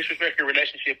that can disrespect your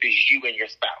relationship is you and your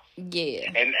spouse. Yeah.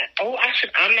 And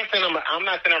I'm not saying I'm a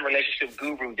relationship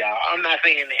guru, y'all. I'm not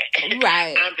saying that.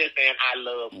 Right. I'm just saying I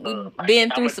love love. Like,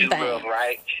 been through some things. Love,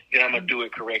 right? Then I'm gonna do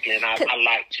it correctly, and I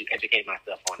like to educate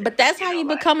myself on it. But that's how you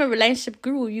become a relationship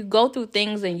guru. You go through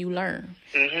things and you learn,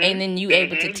 and then you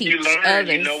able to teach you learn,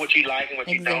 others. You know what you like and what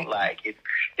you don't like.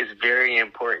 It's very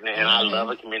important, and I love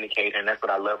a communicator, and that's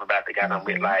what I love about the guy I'm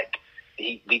with. Like,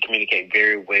 we communicate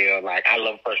very well. Like, I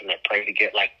love a person that pray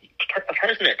together. Like, a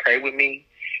person that pray with me,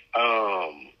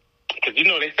 because you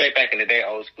know they say back in the day,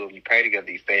 old school, you pray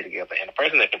together, you stay together. And a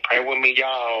person that can pray with me,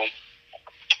 y'all,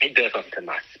 it does something to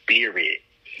my spirit.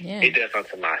 Yeah. It does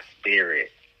something to my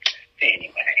spirit.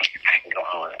 Anyway, I can go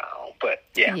on and on, but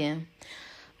yeah. Yeah.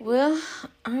 Well,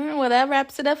 all right. Well, that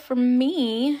wraps it up for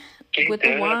me with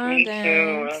the wind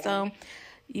down. So,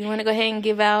 you want to go ahead and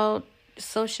give out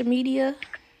social media?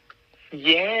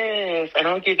 Yes, and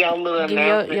I'll give y'all a little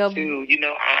announcement too. You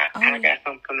know, I got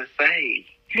something to say.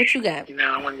 What you got? You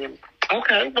know, I want to.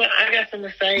 Okay, well, I got something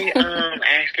to say.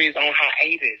 Actually, it's on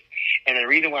hiatus, and the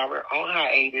reason why we're on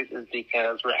hiatus is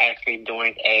because we're actually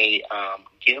doing a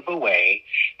giveaway,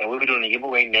 and we'll be doing a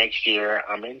giveaway next year.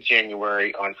 In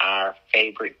January on our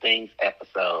favorite things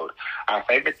episode. Our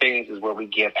favorite things is where we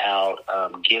give out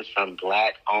gifts from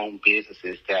Black-owned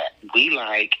businesses that we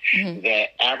like, that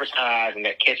advertise and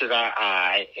that catches our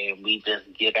eye, and we just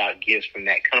give out gifts from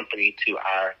that company to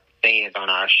our fans on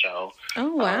our show.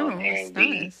 Oh, wow. And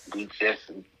nice. we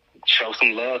just show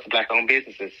some love to Black-owned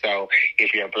businesses. So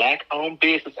if you're a Black-owned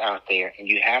business out there and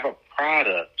you have a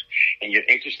product and you're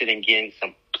interested in getting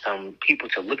some people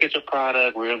to look at your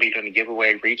product, we're going to be doing a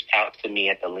giveaway. Reach out to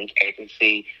me at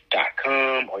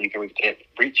thelinkAgency.com, or you can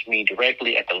reach me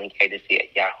directly at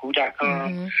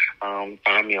thelinkAgency@yahoo.com.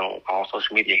 Find me on all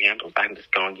social media handles. I can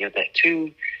just go and give that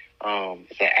too.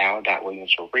 It's at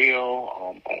al.williamsforreal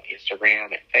on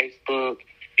Instagram and Facebook.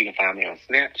 You can find me on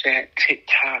Snapchat,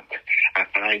 TikTok. I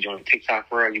find you on the TikTok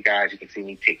world, you guys. You can see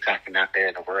me TikToking out there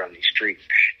in the world, in these streets.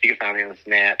 You can find me on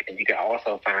Snap, and you can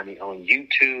also find me on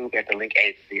YouTube at The Link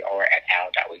Agency or at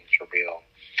al.williamsforreal.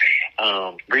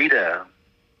 Rita,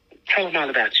 tell them all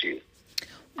about you.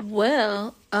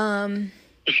 Well,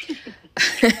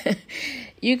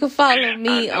 you can follow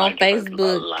me on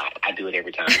Facebook. I do it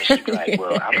every time. She'd be like,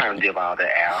 well, I'm not going to give all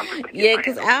that Al. Yeah,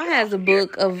 because Al has a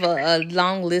book of a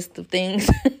long list of things.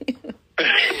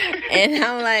 And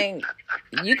I'm like,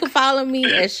 you can follow me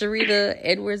at Sharita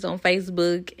Edwards on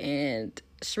Facebook and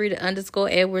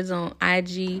Sharita_Edwards on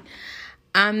IG.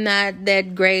 I'm not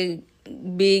that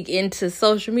big into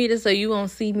social media, so you won't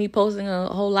see me posting a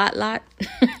whole lot.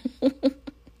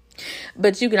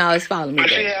 But you can always follow me. But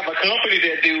she have a company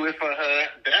that do it for her.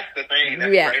 That's the thing that's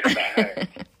great about her.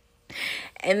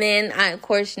 And then I, of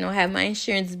course, have my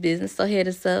insurance business. So hit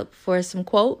us up for some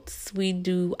quotes. We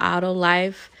do auto,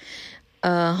 life,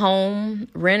 home,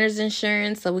 renter's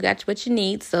insurance. So we got you what you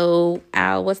need. So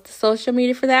Al, what's the social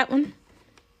media for that one?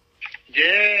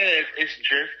 Yes, it's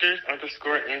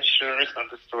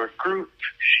Drifters_Insurance_group.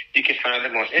 You can find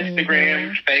them on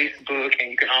Instagram, Facebook,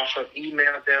 and you can also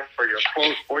email them for your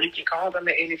quote, or you can call them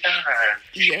at any time.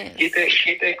 Yes.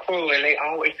 Get that quote, and they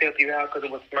always help you out because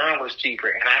mine was cheaper.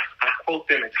 And I quote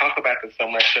them and talk about them so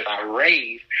much that I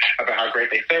rave about how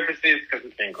great their service is because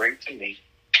it's been great to me.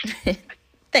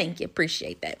 Thank you.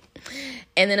 Appreciate that.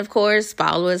 And then, of course,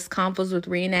 follow us, Convos with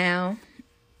Renow.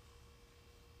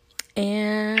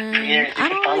 And yeah, you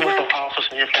can follow us on all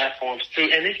social media platforms too.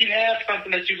 And if you have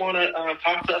something that you want to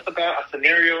talk to us about, a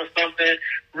scenario or something,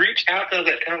 reach out to us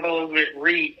at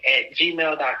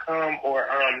convoswithre@gmail.com or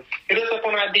hit us up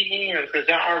on our DMs because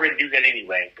y'all already do that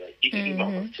anyway. But you can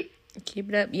email us too. Keep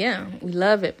it up. Yeah, we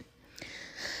love it.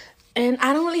 And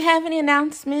I don't really have any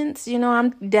announcements.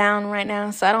 I'm down right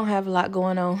now, so I don't have a lot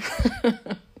going on.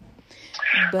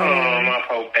 But, my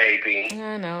poor baby.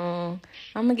 I know.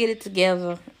 I'm going to get it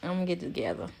together.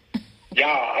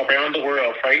 Y'all around the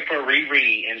world, pray for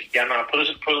Riri. And y'all know, put a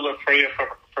little prayer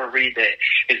for Riri that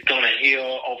it's going to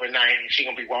heal overnight and she's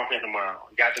going to be walking tomorrow.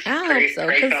 Y'all just pray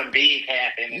something big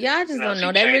happen. Y'all just don't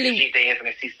know. That really... She's dancing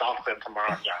and she's salsa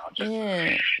tomorrow, y'all.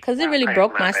 Yeah, because it really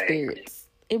broke my spirits.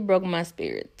 It broke my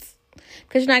spirits.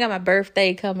 Because, I got my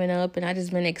birthday coming up and I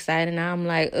just been excited. Now I'm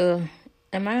like, am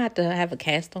I going to have a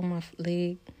cast on my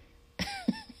leg?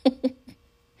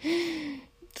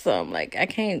 So I'm like, I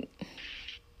can't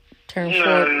turn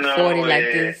 40 like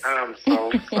this. I'm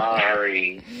so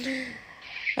sorry.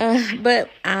 But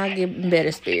I'll get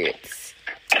better spirits.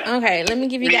 Okay, let me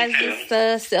give you guys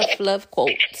this self-love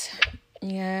quote.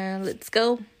 Yeah, let's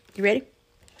go. You ready?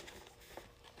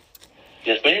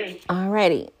 Yes, ma'am.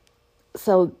 Alrighty.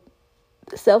 So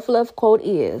self-love quote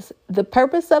is, the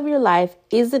purpose of your life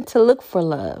isn't to look for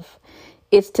love.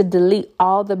 It's to delete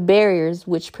all the barriers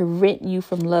which prevent you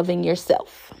from loving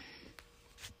yourself.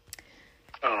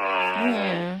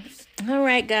 Yeah. All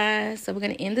right, guys. So we're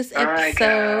going to end this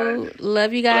episode. Right,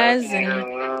 love you guys.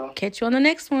 And catch you on the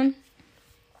next one.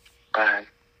 Bye.